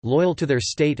size, loyal to their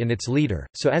state and its leader,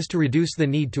 so as to reduce the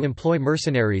need to employ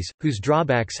mercenaries, whose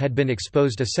drawbacks had been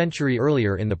exposed a century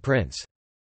earlier in the Prince.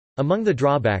 Among the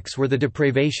drawbacks were the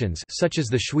depravations such as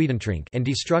the Schwedentrink and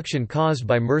destruction caused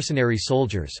by mercenary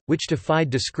soldiers, which defied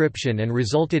description and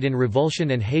resulted in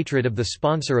revulsion and hatred of the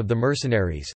sponsor of the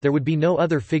mercenaries. There would be no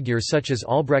other figure such as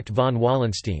Albrecht von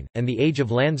Wallenstein, and the age of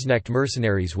Landsknecht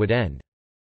mercenaries would end.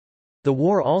 The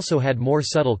war also had more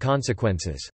subtle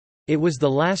consequences. It was the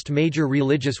last major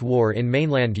religious war in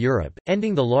mainland Europe,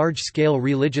 ending the large-scale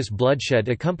religious bloodshed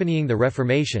accompanying the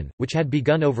Reformation, which had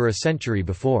begun over a century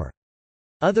before.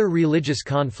 Other religious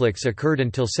conflicts occurred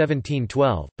until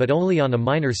 1712, but only on a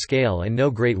minor scale and no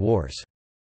great wars.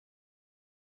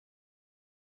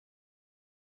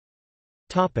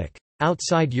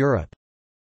 Outside Europe.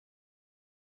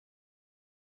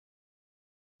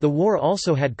 The war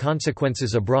also had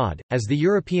consequences abroad, as the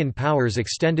European powers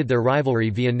extended their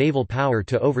rivalry via naval power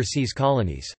to overseas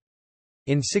colonies.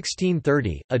 In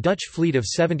 1630, a Dutch fleet of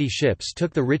 70 ships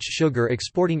took the rich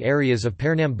sugar-exporting areas of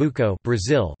Pernambuco,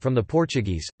 Brazil, from the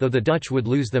Portuguese, though the Dutch would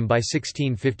lose them by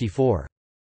 1654.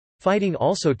 Fighting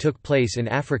also took place in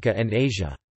Africa and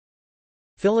Asia.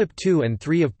 Philip II and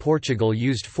III of Portugal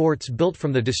used forts built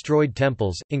from the destroyed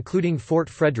temples, including Fort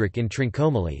Frederick in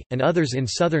Trincomalee, and others in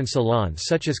southern Ceylon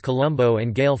such as Colombo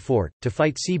and Gale Fort, to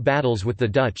fight sea battles with the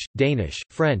Dutch, Danish,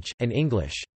 French, and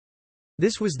English.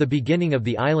 This was the beginning of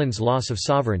the island's loss of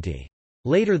sovereignty.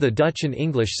 Later the Dutch and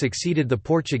English succeeded the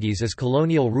Portuguese as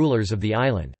colonial rulers of the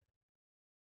island.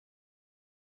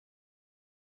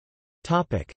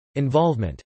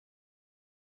 Involvement.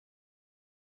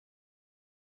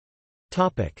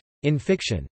 In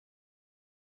fiction.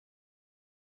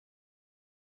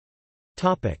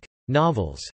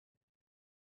 Novels.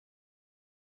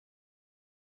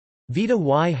 Vida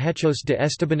y Hechos de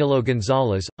Estebanilo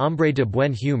González, Hombre de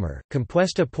Buen Humor,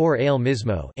 compuesta por él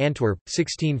mismo, Antwerp,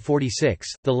 1646,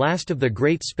 the last of the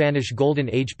great Spanish Golden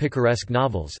Age picaresque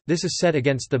novels. This is set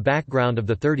against the background of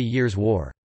the 30 Years'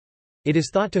 War. It is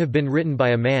thought to have been written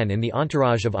by a man in the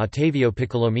entourage of Ottavio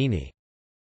Piccolomini.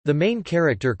 The main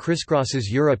character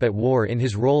crisscrosses Europe at war in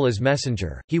his role as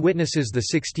messenger. He witnesses the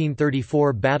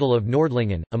 1634 Battle of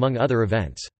Nordlingen, among other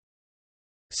events.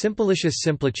 Simplicius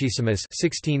Simplicissimus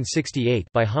 1668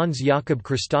 by Hans Jakob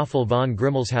Christoffel von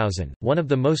Grimmelshausen, one of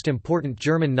the most important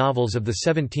German novels of the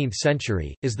 17th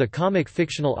century, is the comic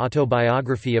fictional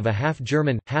autobiography of a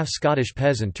half-German, half-Scottish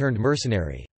peasant turned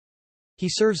mercenary. He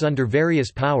serves under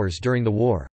various powers during the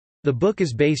war. The book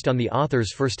is based on the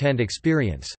author's first-hand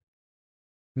experience.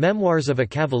 Memoirs of a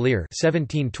Cavalier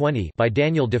 1720 by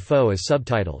Daniel Defoe is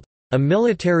subtitled, "A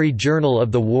Military Journal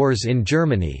of the Wars in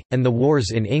Germany, and the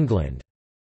Wars in England.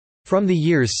 From the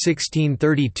years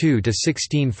 1632 to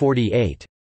 1648."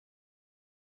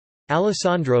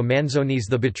 Alessandro Manzoni's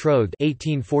The Betrothed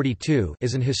 1842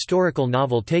 is an historical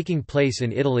novel taking place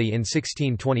in Italy in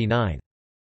 1629.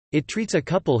 It treats a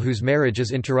couple whose marriage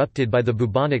is interrupted by the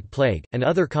bubonic plague, and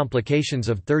other complications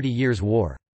of 30 Years'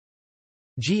 War.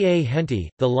 G. A. Henty,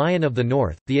 The Lion of the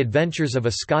North, The Adventures of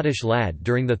a Scottish Lad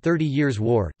During the 30 Years'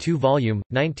 War 2-volume,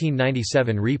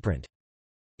 1997 reprint.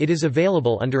 It is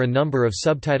available under a number of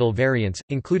subtitle variants,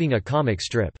 including a comic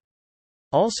strip.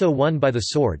 Also Won by the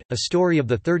Sword, A Story of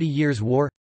the 30 Years' War.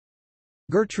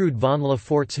 Gertrude von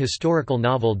Lefort's historical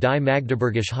novel Die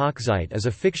Magdeburgische Hochzeit is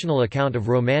a fictional account of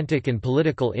romantic and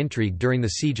political intrigue during the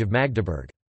Siege of Magdeburg.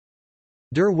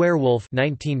 Der Werwolf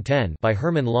 1910 by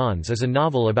Hermann Lahns is a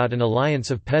novel about an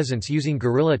alliance of peasants using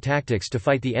guerrilla tactics to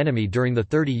fight the enemy during the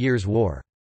 30 Years' War.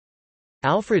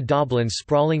 Alfred Doblin's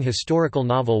sprawling historical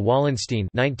novel Wallenstein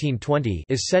 1920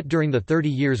 is set during the 30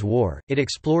 Years' War. It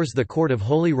explores the court of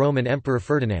Holy Roman Emperor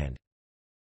Ferdinand.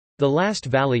 The Last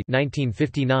Valley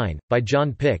 1959 by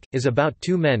John Pick is about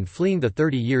two men fleeing the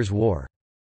 30 Years' War.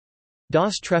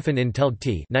 Das Treffen in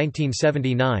Telgte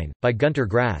 1979 by Gunter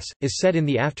Grass is set in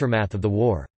the aftermath of the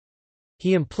war.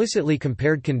 He implicitly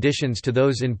compared conditions to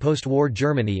those in post-war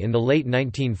Germany in the late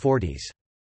 1940s.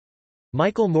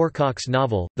 Michael Moorcock's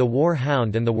novel, The War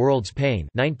Hound and the World's Pain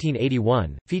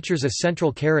 1981, features a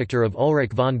central character of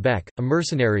Ulrich von Beck, a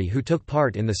mercenary who took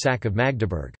part in the sack of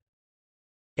Magdeburg.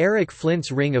 Eric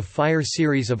Flint's Ring of Fire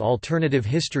series of alternative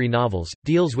history novels,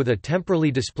 deals with a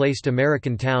temporally displaced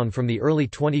American town from the early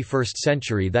 21st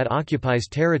century that occupies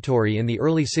territory in the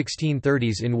early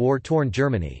 1630s in war-torn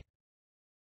Germany.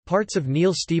 Parts of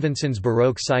Neil Stephenson's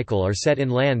Baroque cycle are set in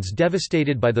lands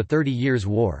devastated by the 30 Years'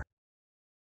 War.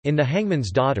 In The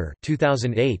Hangman's Daughter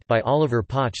 2008 by Oliver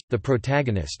Poch, the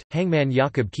protagonist, hangman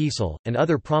Jakob Kiesel, and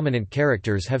other prominent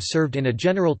characters have served in a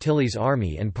General Tilly's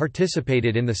army and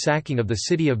participated in the sacking of the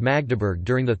city of Magdeburg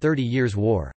during the 30 Years'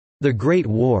 War. The Great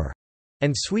War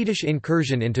and Swedish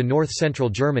incursion into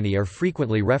north-central Germany are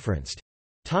frequently referenced.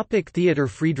 Theatre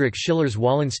Friedrich Schiller's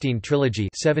Wallenstein trilogy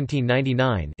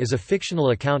 1799 is a fictional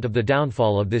account of the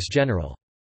downfall of this general.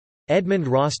 Edmond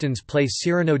Rostand's play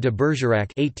Cyrano de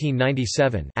Bergerac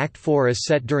 1897 Act 4 is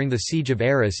set during the Siege of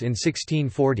Arras in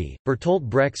 1640, Bertolt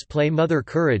Brecht's play Mother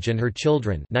Courage and Her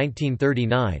Children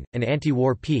 1939, an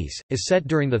anti-war piece, is set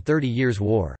during the 30 Years'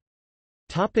 War.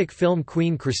 Film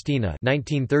Queen Christina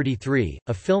 1933,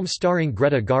 a film starring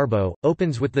Greta Garbo,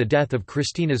 opens with the death of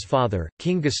Christina's father,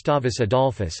 King Gustavus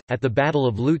Adolphus, at the Battle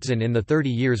of Lutzen in the 30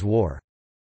 Years' War.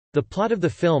 The plot of the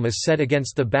film is set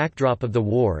against the backdrop of the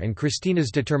war and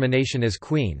Christina's determination as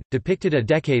queen, depicted a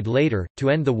decade later, to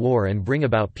end the war and bring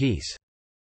about peace.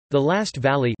 The Last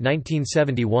Valley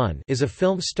 1971 is a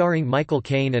film starring Michael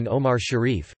Caine and Omar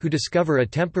Sharif, who discover a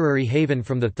temporary haven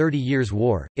from the 30 Years'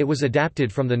 War. It was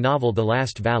adapted from the novel The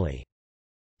Last Valley.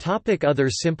 Other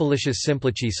Simplicius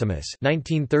Simplicissimus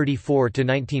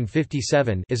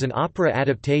 1934–1957 is an opera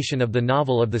adaptation of the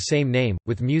novel of the same name,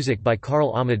 with music by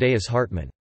Carl Amadeus Hartmann.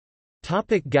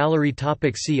 Topic gallery.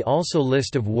 Topic see also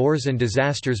List of wars and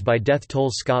disasters by death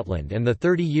toll. Scotland and the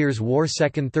 30 Years' War.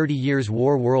 Second 30 Years'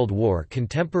 War. World War.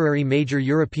 Contemporary major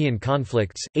European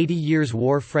conflicts. 80 Years'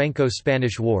 War.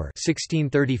 Franco-Spanish War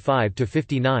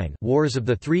 1635–59. Wars of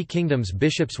the Three Kingdoms.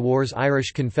 Bishops' Wars.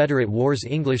 Irish Confederate Wars.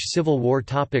 English Civil War.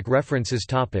 Topic references.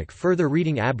 Topic further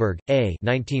reading. Aberg, A.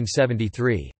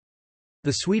 1973.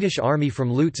 The Swedish Army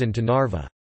from Lutzen to Narva.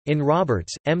 In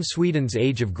Roberts, M. Sweden's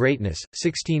Age of Greatness,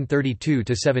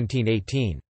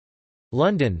 1632–1718.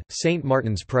 London, St.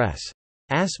 Martin's Press.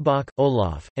 Asbach,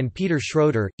 Olaf, and Peter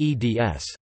Schroeder, eds.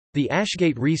 The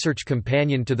Ashgate Research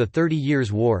Companion to the 30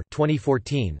 Years' War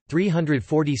 2014,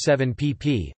 347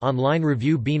 pp. Online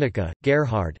review. Bienicke,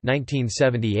 Gerhard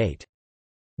 1978.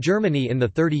 Germany in the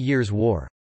 30 Years' War.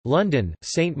 London,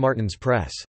 St. Martin's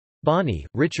Press. Bonney,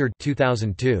 Richard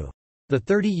 2002. The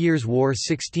 30 Years' War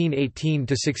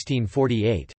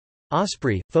 1618–1648.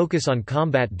 Osprey, Focus on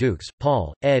Combat. Dukes,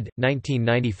 Paul, ed.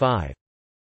 1995.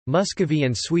 Muscovy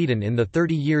and Sweden in the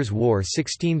 30 Years' War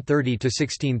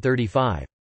 1630–1635.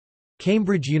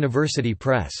 Cambridge University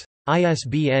Press.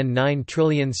 ISBN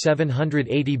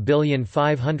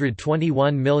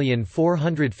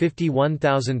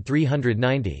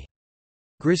 9780521451390.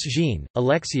 Gris-Jean,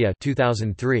 Alexia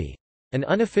 2003. An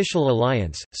Unofficial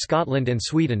Alliance, Scotland and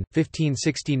Sweden,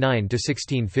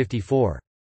 1569–1654.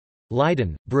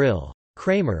 Leiden, Brill.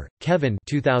 Kramer, Kevin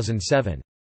 2007.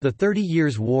 The 30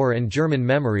 Years' War and German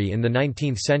Memory in the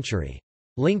 19th Century.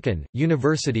 Lincoln,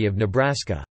 University of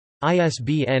Nebraska.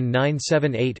 ISBN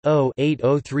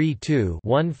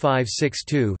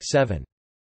 978-0-8032-1562-7.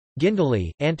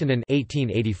 Gindley, Antonin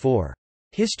 1884.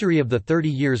 History of the 30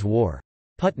 Years' War.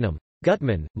 Putnam.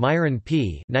 Gutman, Myron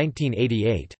P.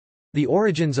 1988. The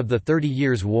Origins of the 30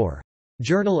 Years' War.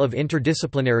 Journal of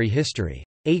Interdisciplinary History.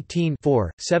 18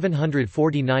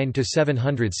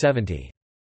 749–770.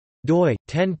 doi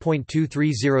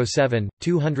 10.2307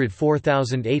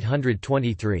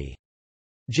 204823.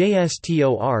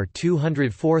 JSTOR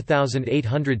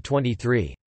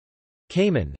 204823.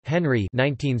 Kamen, Henry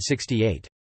 1968.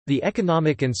 The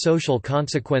Economic and Social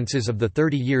Consequences of the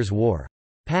 30 Years' War.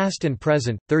 Past and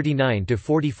Present,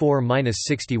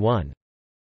 39–44–61.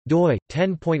 doi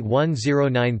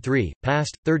 10.1093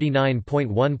 past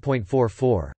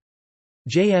 39.1.44.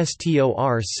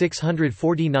 JSTOR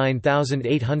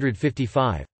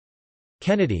 649855.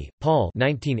 Kennedy, Paul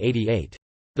 1988.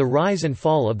 The Rise and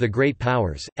Fall of the Great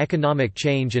Powers, Economic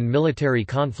Change and Military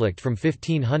Conflict from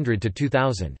 1500 to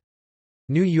 2000.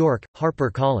 New York,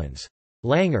 HarperCollins.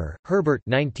 Langer, Herbert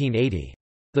 1980.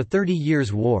 The 30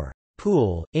 Years' War.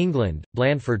 Poole, England,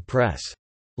 Blandford Press.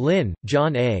 Lynn,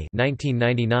 John A.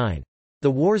 1999.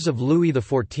 The Wars of Louis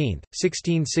XIV,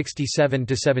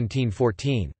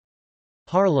 1667–1714.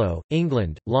 Harlow,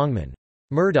 England, Longman.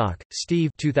 Murdoch,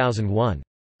 Steve 2001.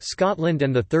 Scotland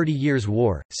and the 30 Years'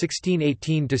 War,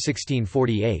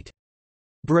 1618–1648.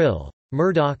 Brill.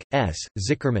 Murdoch, S.,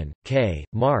 Zickerman, K.,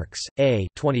 Marks, A.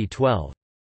 2012.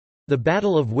 The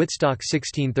Battle of Wittstock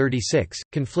 1636,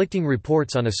 Conflicting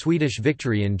Reports on a Swedish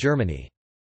Victory in Germany.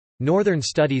 Northern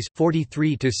Studies,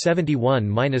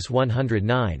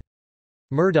 43–71–109.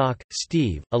 Murdoch,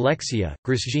 Steve, Alexia,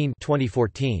 Gris-Jean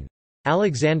 2014.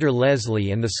 Alexander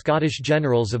Leslie and the Scottish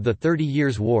Generals of the 30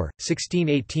 Years' War,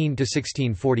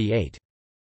 1618–1648.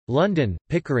 London,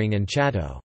 Pickering and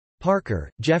Chatto.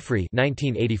 Parker, Geoffrey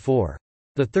 1984.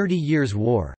 The 30 Years'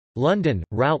 War. London,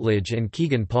 Routledge and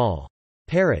Kegan Paul.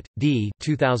 Parrott, D.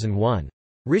 2001.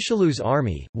 Richelieu's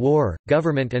Army, War,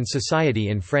 Government and Society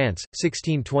in France,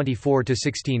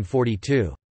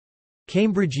 1624–1642.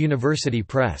 Cambridge University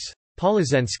Press.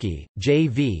 Polozensky, J.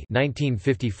 V.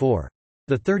 1954.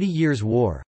 The 30 Years'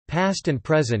 War. Past and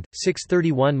Present,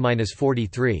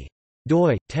 631–43.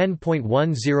 doi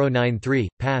 10.1093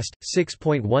 past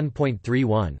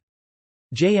 6.1.31.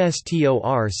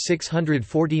 JSTOR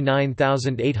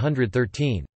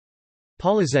 649813.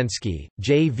 Polozensky,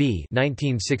 J. V.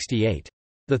 1968.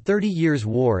 The 30 Years'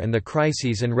 War and the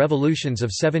Crises and Revolutions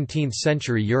of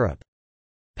 17th-Century Europe.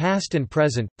 Past and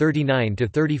Present,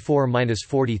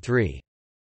 39–34–43.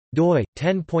 doi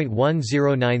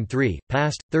 10.1093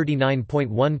 past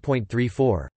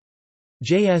 39.1.34.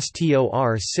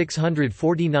 JSTOR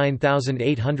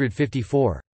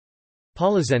 649854.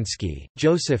 Polozensky,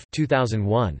 Joseph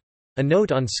 2001. A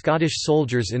Note on Scottish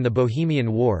Soldiers in the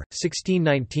Bohemian War,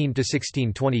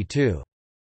 1619–1622.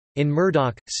 In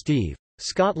Murdoch, Steve.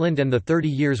 Scotland and the 30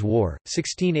 Years' War,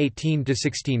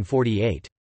 1618–1648.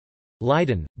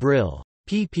 Leiden, Brill.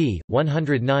 pp.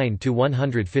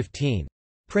 109–115.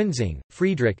 Prinzing,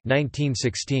 Friedrich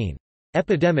 1916.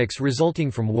 Epidemics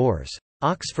Resulting from Wars.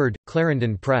 Oxford,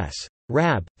 Clarendon Press.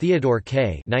 Rabb, Theodore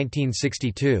K.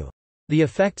 1962. The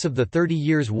Effects of the 30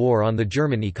 Years' War on the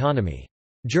German Economy.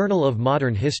 Journal of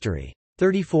Modern History.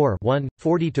 34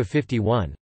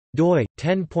 40–51. doi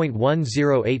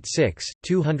 10.1086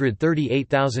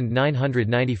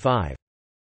 238995.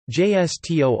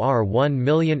 JSTOR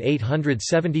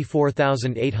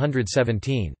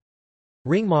 1874817.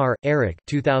 Ringmar, Eric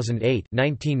 2008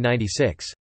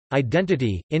 1996.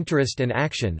 Identity, Interest and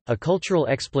Action, A Cultural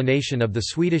Explanation of the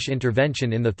Swedish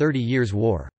Intervention in the 30 Years'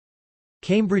 War.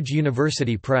 Cambridge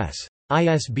University Press.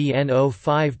 ISBN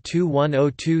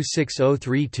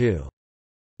 0521026032.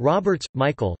 Roberts,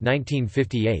 Michael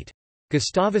 1958.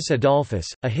 Gustavus Adolphus,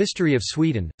 A History of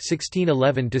Sweden,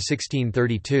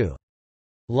 1611–1632.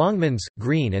 Longmans,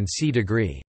 Green and C.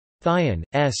 Degree. Thion,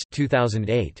 S.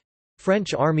 2008.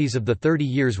 French Armies of the 30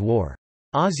 Years' War.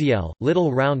 Oziel,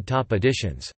 Little Round Top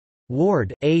Editions.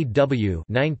 Ward, A. W.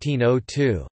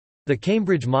 1902. The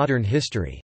Cambridge Modern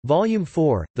History. Volume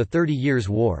 4, The 30 Years'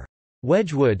 War.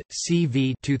 Wedgwood, C.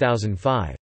 V.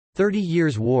 2005. 30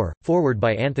 Years' War, Forward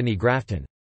by Anthony Grafton.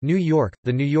 New York,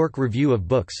 The New York Review of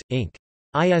Books, Inc.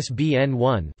 ISBN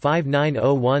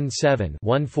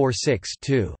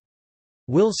 1-59017-146-2.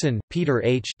 Wilson, Peter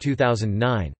H.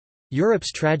 2009.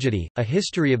 Europe's Tragedy, A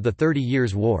History of the 30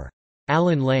 Years' War.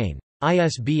 Allen Lane.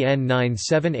 ISBN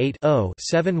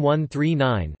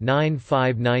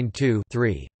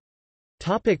 978-0-7139-9592-3.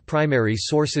 Primary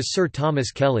sources: Sir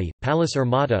Thomas Kelly, Pallas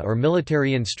Armata or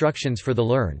Military Instructions for the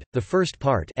Learned, the First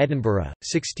Part, Edinburgh,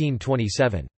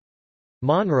 1627.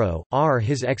 Monro, R.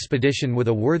 His Expedition with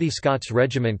a Worthy Scots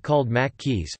Regiment called Mac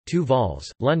Keys, 2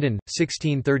 vols, London,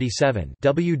 1637.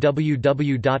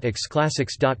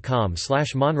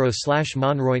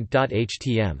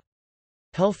 www.exclassics.com/monro/monroint.htm.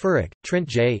 Helfurich, Trent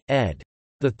J., ed.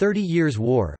 The 30 Years'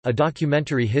 War, A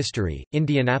Documentary History,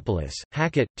 Indianapolis,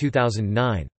 Hackett,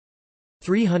 2009.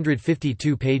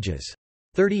 352 pages.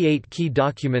 38 key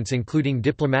documents including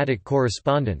diplomatic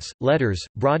correspondence, letters,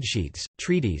 broadsheets,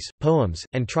 treaties, poems,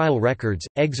 and trial records.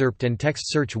 Excerpt and text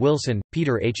search. Wilson,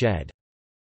 Peter H. ed.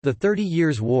 The 30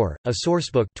 Years' War, A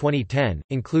Sourcebook 2010,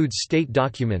 includes state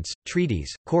documents,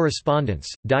 treaties,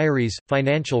 correspondence, diaries,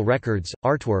 financial records,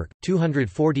 artwork,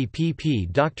 240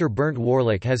 pp. Dr. Bernd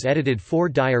Warlick has edited 4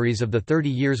 diaries of the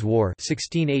 30 Years' War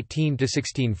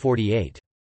 1618–1648.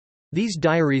 These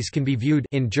diaries can be viewed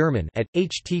in German at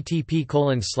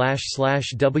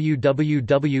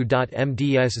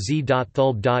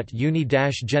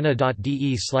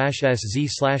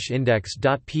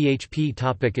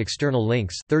External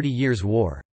links. 30 Years'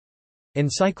 War.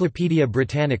 Encyclopædia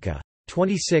Britannica.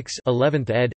 26 11th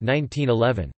ed.,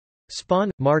 1911.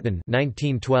 Spahn, Martin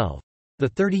 1912. The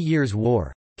 30 Years'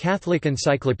 War. Catholic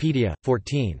Encyclopedia,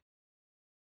 14.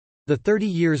 The 30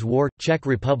 Years' War, Czech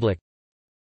Republic.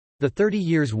 The 30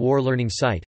 Years' War Learning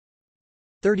Site.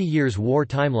 30 Years' War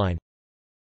Timeline.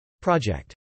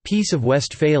 Project Peace of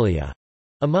Westphalia,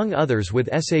 among others, with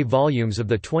essay volumes of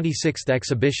the 26th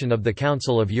exhibition of the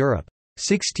Council of Europe.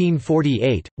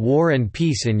 1648, War and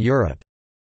Peace in Europe.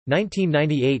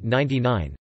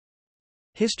 1998–99.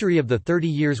 History of the 30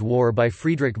 Years' War by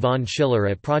Friedrich von Schiller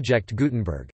at Project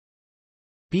Gutenberg.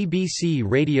 BBC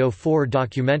Radio 4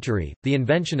 documentary, The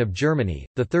Invention of Germany,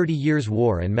 The 30 Years'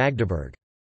 War and Magdeburg.